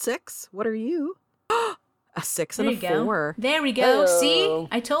 there's 1 6. What are you? A 6 There and you a go. 4. There we go. Hello. See?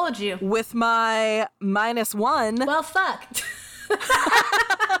 I told you. With my -1. Well, fuck.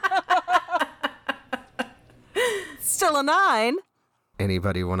 Still a 9.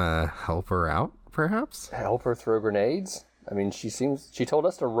 Anybody want to help her out, perhaps? Help her throw grenades? I mean, she told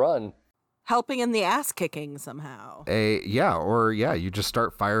us to run. Helping in the ass kicking somehow. You just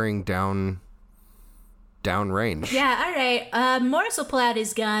start firing down range. Yeah, all right. Morris will pull out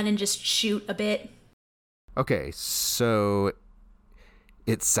his gun and just shoot a bit. Okay, so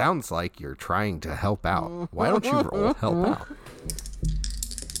it sounds like you're trying to help out. Why don't you roll help out?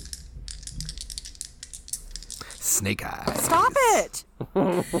 Snake Eyes. Stop it!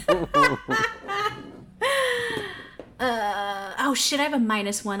 Oh shit, I have a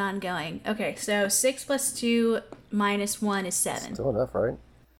 -1 ongoing. Okay, so 6 + 2 -1 is 7. Still enough, right?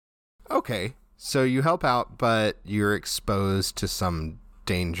 Okay, so you help out, but you're exposed to some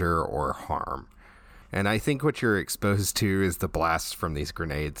danger or harm. And I think what you're exposed to is the blast from these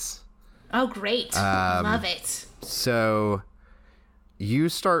grenades. Oh, great. Love it. So you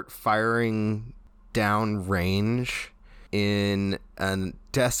start firing down range in a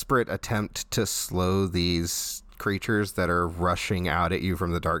desperate attempt to slow these creatures that are rushing out at you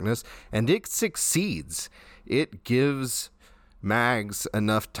from the darkness, and it succeeds. It gives Mags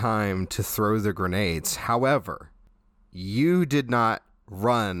enough time to throw the grenades. However, you did not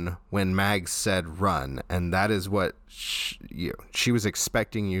run when Mags said run, and that is what she was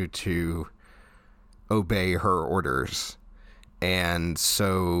expecting you to obey her orders. And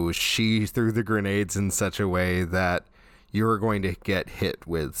so she threw the grenades in such a way that you were going to get hit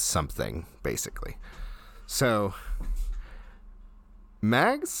with something, basically. So,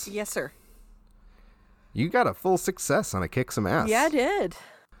 Mags? Yes, sir. You got a full success on a kick some ass. Yeah, I did.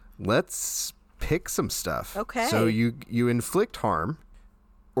 Let's pick some stuff. Okay. So you inflict harm,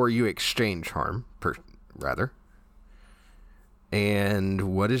 or you exchange harm, rather.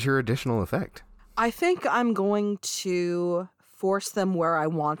 And what is your additional effect? I think I'm going to force them where I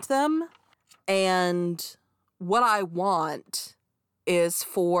want them. And what I want is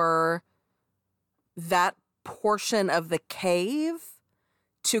for that portion of the cave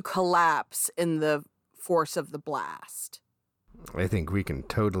to collapse in the force of the blast. I think we can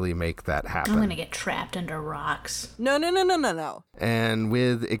totally make that happen. I'm gonna get trapped under rocks. No. And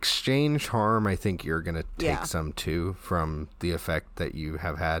with exchange harm, I think you're going to take Yeah. some too from the effect that you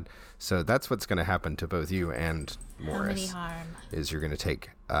have had. So that's what's going to happen to both you and Morris. How many harm? Is you're going to take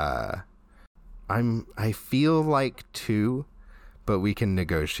I feel like 2, but we can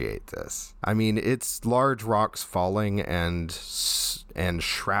negotiate this. I mean, it's large rocks falling and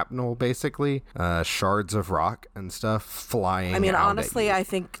shrapnel, basically, shards of rock and stuff flying. I mean, out honestly, at you. I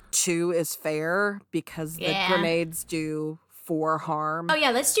think 2 is fair because the grenades do 4 harm. Oh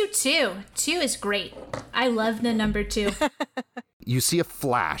yeah, let's do 2. 2 is great. I love the number 2. You see a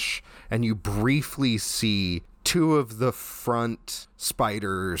flash, and you briefly see 2 of the front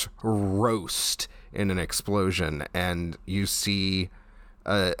spiders roast in an explosion, and you see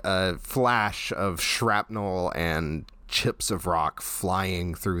a flash of shrapnel and chips of rock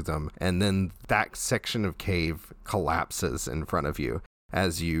flying through them, and then that section of cave collapses in front of you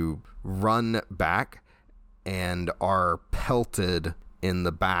as you run back and are pelted in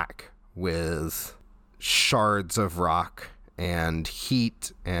the back with shards of rock and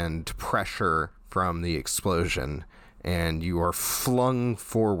heat and pressure from the explosion, and you are flung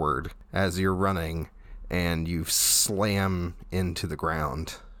forward as you're running, and you slam into the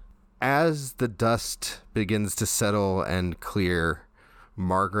ground. As the dust begins to settle and clear,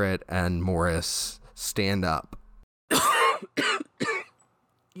 Margaret and Morris stand up.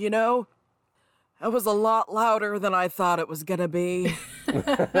 You know, that was a lot louder than I thought it was gonna be.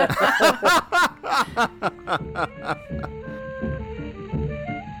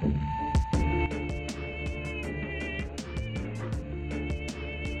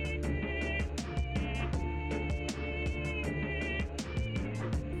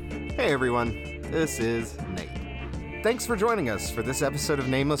 Hey everyone, this is Nate. Thanks for joining us for this episode of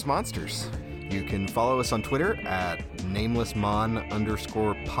Nameless Monsters. You can follow us on Twitter at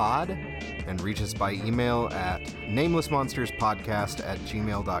namelessmon_pod and reach us by email at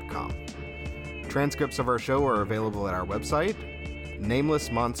namelessmonsterspodcast@gmail.com. Transcripts of our show are available at our website,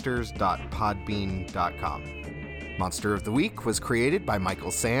 namelessmonsters.podbean.com. Monster of the Week was created by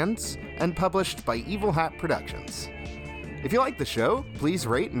Michael Sands and published by Evil Hat Productions. If you like the show, please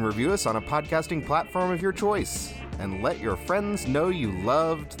rate and review us on a podcasting platform of your choice, and let your friends know you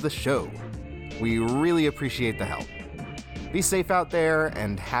loved the show. We really appreciate the help. Be safe out there,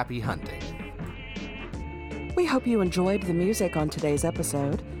 and happy hunting. We hope you enjoyed the music on today's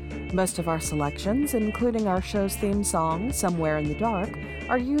episode. Most of our selections, including our show's theme song, Somewhere in the Dark,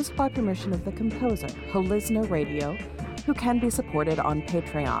 are used by permission of the composer, Holisno Radio, who can be supported on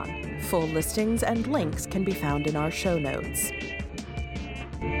Patreon. Full listings and links can be found in our show notes.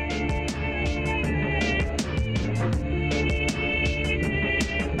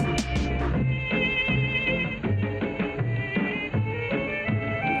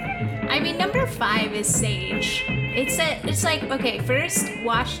 I mean, number 5 is sage. It's like, okay, first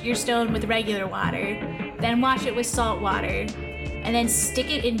wash your stone with regular water, then wash it with salt water, and then stick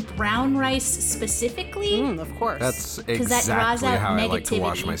it in brown rice specifically. Of course. That's that draws exactly out how I like to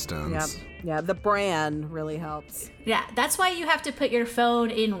wash negativity. my stones. Yep. Yeah, the bran really helps. Yeah, that's why you have to put your phone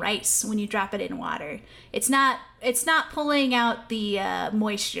in rice when you drop it in water. It's not pulling out the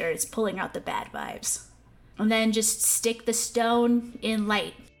moisture, it's pulling out the bad vibes. And then just stick the stone in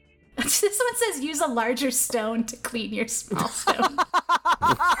light. This one says use a larger stone to clean your small stone. And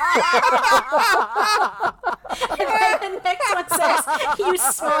then the next one says use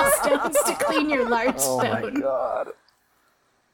small stones to clean your large stone. Oh my god.